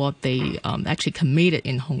look at what they actually committed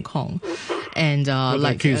in Hong Kong. and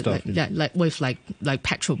like with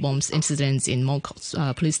petrol bombs incidents in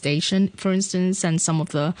Mongkok police station, for instance, and some of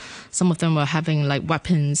them were having like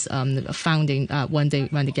weapons found in when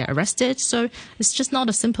they get arrested. So it's just not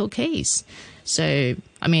a simple case. So,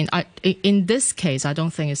 I mean, in this case, I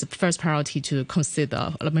don't think it's the first priority to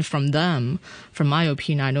consider. I mean, from my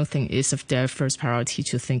opinion, I don't think it's their first priority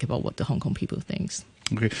to think about what the Hong Kong people thinks.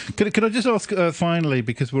 Okay. Could I just ask finally,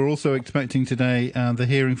 because we're also expecting today the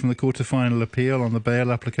hearing from the Court of Final Appeal on the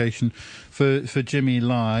bail application for Jimmy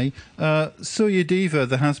Lai. Surya Deva,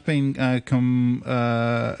 there has been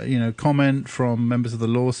comment from members of the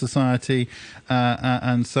Law Society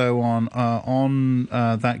and so on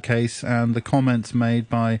that case, and the comments made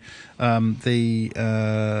by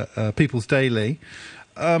the People's Daily.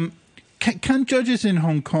 Can judges in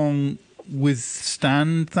Hong Kong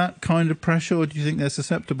withstand that kind of pressure, or do you think they're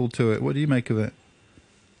susceptible to it? What do you make of it?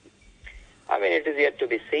 I mean, it is yet to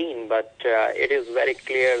be seen, but it is very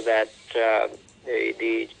clear that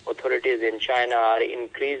the authorities in China are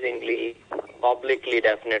increasingly, publicly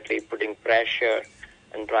definitely, putting pressure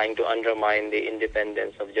and trying to undermine the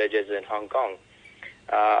independence of judges in Hong Kong.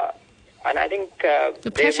 And I think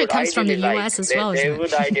the pressure comes from the US as well. They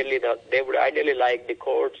would ideally like the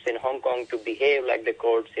courts in Hong Kong to behave like the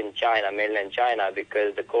courts in China, mainland China,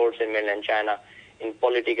 because the courts in mainland China, in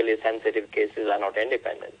politically sensitive cases, are not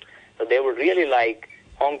independent. So they would really like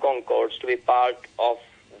Hong Kong courts to be part of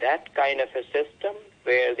that kind of a system,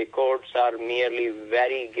 where the courts are merely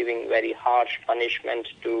giving very harsh punishment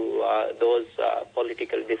to those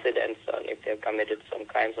political dissidents, and if they have committed some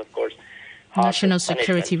crimes, of course. National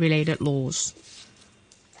security-related laws.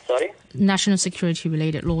 Sorry? National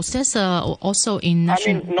security-related laws. There's also in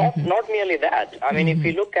national... I mean, not merely that. I mean, if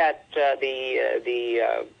you look at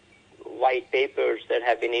the white papers that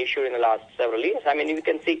have been issued in the last several years, I mean, you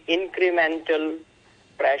can see incremental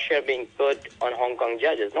pressure being put on Hong Kong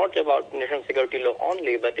judges, not about national security law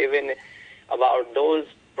only, but even about those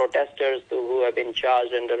protesters who have been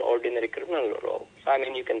charged under ordinary criminal law. So, I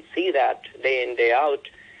mean, you can see that day in, day out.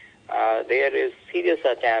 There is serious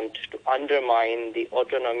attempt to undermine the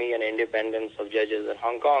autonomy and independence of judges in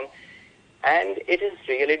Hong Kong, and it is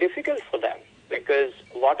really difficult for them, because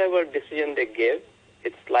whatever decision they give,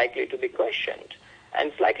 it's likely to be questioned.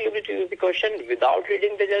 And it's likely to be questioned without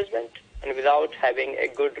reading the judgment and without having a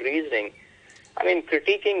good reasoning. I mean,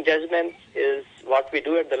 critiquing judgments is what we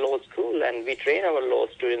do at the law school, and we train our law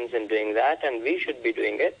students in doing that, and we should be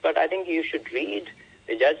doing it. But I think you should read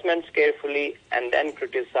the judgments carefully and then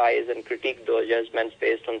criticize and critique those judgments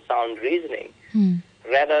based on sound reasoning,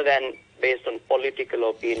 rather than based on political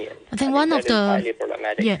opinion. I think one of the highly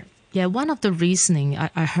problematic. One of the reasoning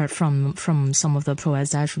I heard from some of the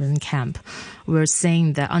pro-establishment camp were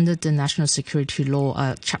saying that under the National Security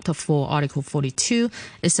Law, Chapter 4, Article 42,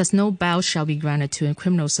 it says no bail shall be granted to a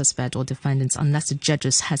criminal suspect or defendants unless the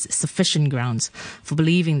judges has sufficient grounds for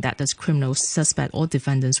believing that this criminal suspect or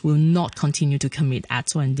defendants will not continue to commit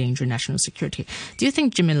acts or endanger national security. Do you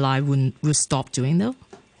think Jimmy Lai will stop doing though?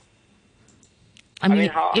 I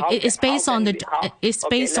mean, it's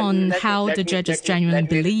based on how the judges genuinely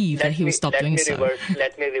believe that he will stop doing so.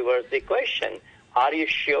 Let me reverse the question. Are you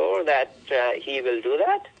sure that he will do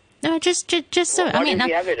that? No, just so. I mean,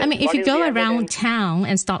 if you go around town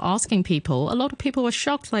and start asking people, a lot of people are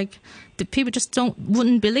shocked. Like, the people just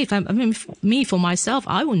wouldn't believe. I mean, me for myself,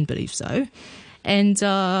 I wouldn't believe so. And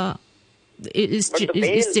the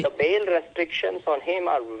bail restrictions on him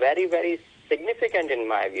are very, very significant in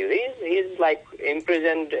my view. He's like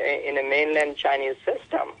imprisoned in a mainland Chinese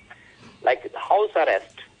system. Like house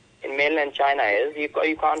arrest in mainland China is, you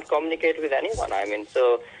can't communicate with anyone. I mean,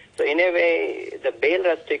 so in a way, the bail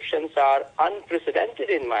restrictions are unprecedented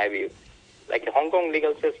in my view. Like the Hong Kong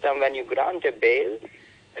legal system, when you grant a bail,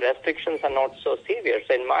 restrictions are not so severe.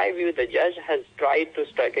 So in my view, the judge has tried to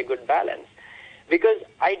strike a good balance. Because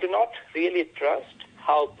I do not really trust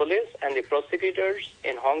how police and the prosecutors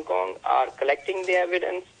in Hong Kong are collecting the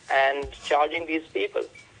evidence and charging these people.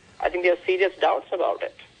 I think there are serious doubts about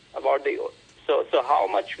it, so how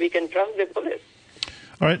much we can trust the police.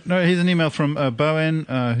 All right, here's an email from Bowen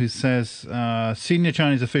who says, senior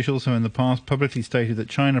Chinese officials who in the past publicly stated that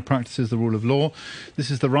China practices the rule of law.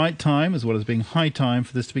 This is the right time, as well as being high time,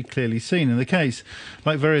 for this to be clearly seen. In the case,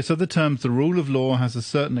 like various other terms, the rule of law has a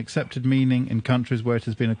certain accepted meaning in countries where it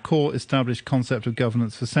has been a core established concept of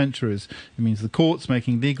governance for centuries. It means the courts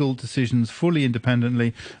making legal decisions fully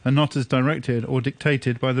independently and not as directed or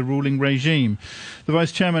dictated by the ruling regime. The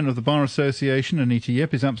Vice Chairman of the Bar Association, Anita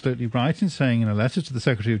Yip, is absolutely right in saying in a letter to the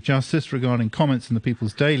Secretary of Justice regarding comments in the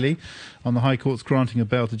People's Daily on the High Court's granting a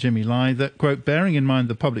bail to Jimmy Lai that, quote, bearing in mind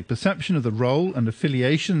the public perception of the role and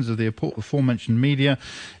affiliations of the aforementioned media,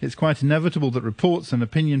 it's quite inevitable that reports and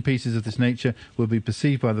opinion pieces of this nature will be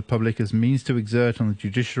perceived by the public as means to exert on the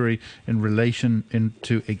judiciary in relation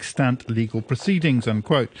to extant legal proceedings,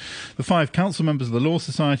 unquote. The 5 council members of the Law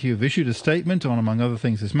Society who have issued a statement on, among other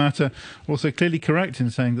things, this matter are also clearly correct in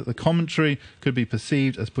saying that the commentary could be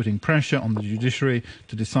perceived as putting pressure on the judiciary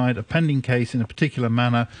to decide a pending case in a particular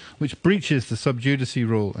manner which breaches the sub judice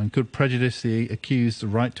rule and could prejudice the accused's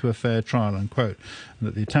right to a fair trial, unquote. And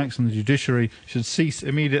that the attacks on the judiciary should cease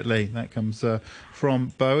immediately. That comes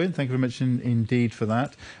from Bowen. Thank you very much indeed for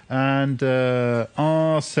that. And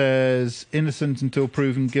R says, innocent until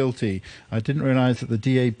proven guilty. I didn't realise that the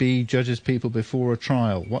DAB judges people before a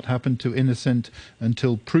trial. What happened to innocent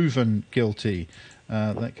until proven guilty?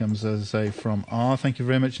 That comes, as I say, from R. Thank you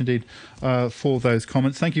very much indeed for those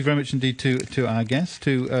comments. Thank you very much indeed to our guests,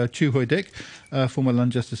 to Chu Hoi Dik, former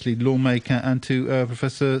London Justice League lawmaker, and to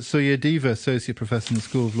Professor Suya Deva, Associate Professor in the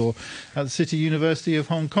School of Law at the City University of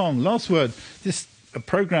Hong Kong. Last word, this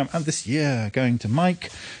programme and this year going to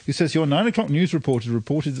Mike, who says your 9 o'clock news reporter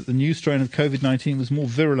reported that the new strain of COVID-19 was more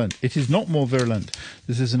virulent. It is not more virulent.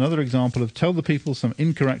 This is another example of tell the people some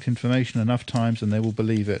incorrect information enough times and they will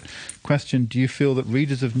believe it. Question, do you feel that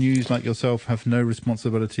readers of news like yourself have no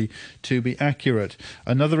responsibility to be accurate?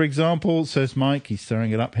 Another example, says Mike, he's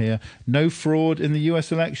stirring it up here, no fraud in the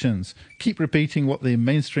US elections. Keep repeating what the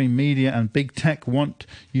mainstream media and big tech want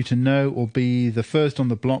you to know or be the first on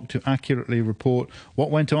the block to accurately report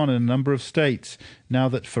what went on in a number of states now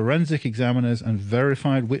that forensic examiners and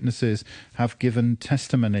verified witnesses have given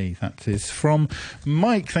testimony. That is from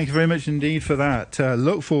Mike. Thank you very much indeed for that.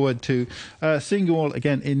 Look forward to seeing you all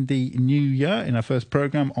again in the new year in our first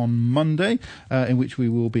programme on Monday, in which we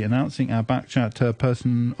will be announcing our Backchat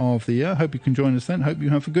Person of the Year. Hope you can join us then. Hope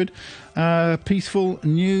you have a good, peaceful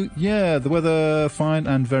new year. The weather fine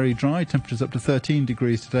and very dry. Temperatures up to 13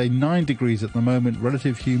 degrees today, 9 degrees at the moment.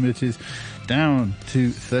 Relative humidities down to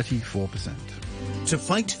 34%. To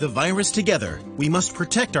fight the virus together, we must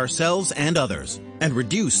protect ourselves and others and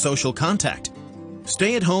reduce social contact.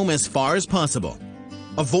 Stay at home as far as possible.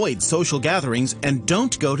 Avoid social gatherings and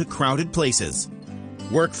don't go to crowded places.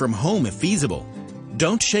 Work from home if feasible.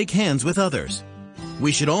 Don't shake hands with others.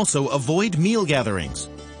 We should also avoid meal gatherings.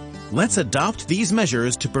 Let's adopt these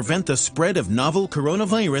measures to prevent the spread of novel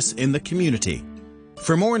coronavirus in the community.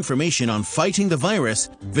 For more information on fighting the virus,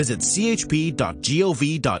 visit chp.gov.hk.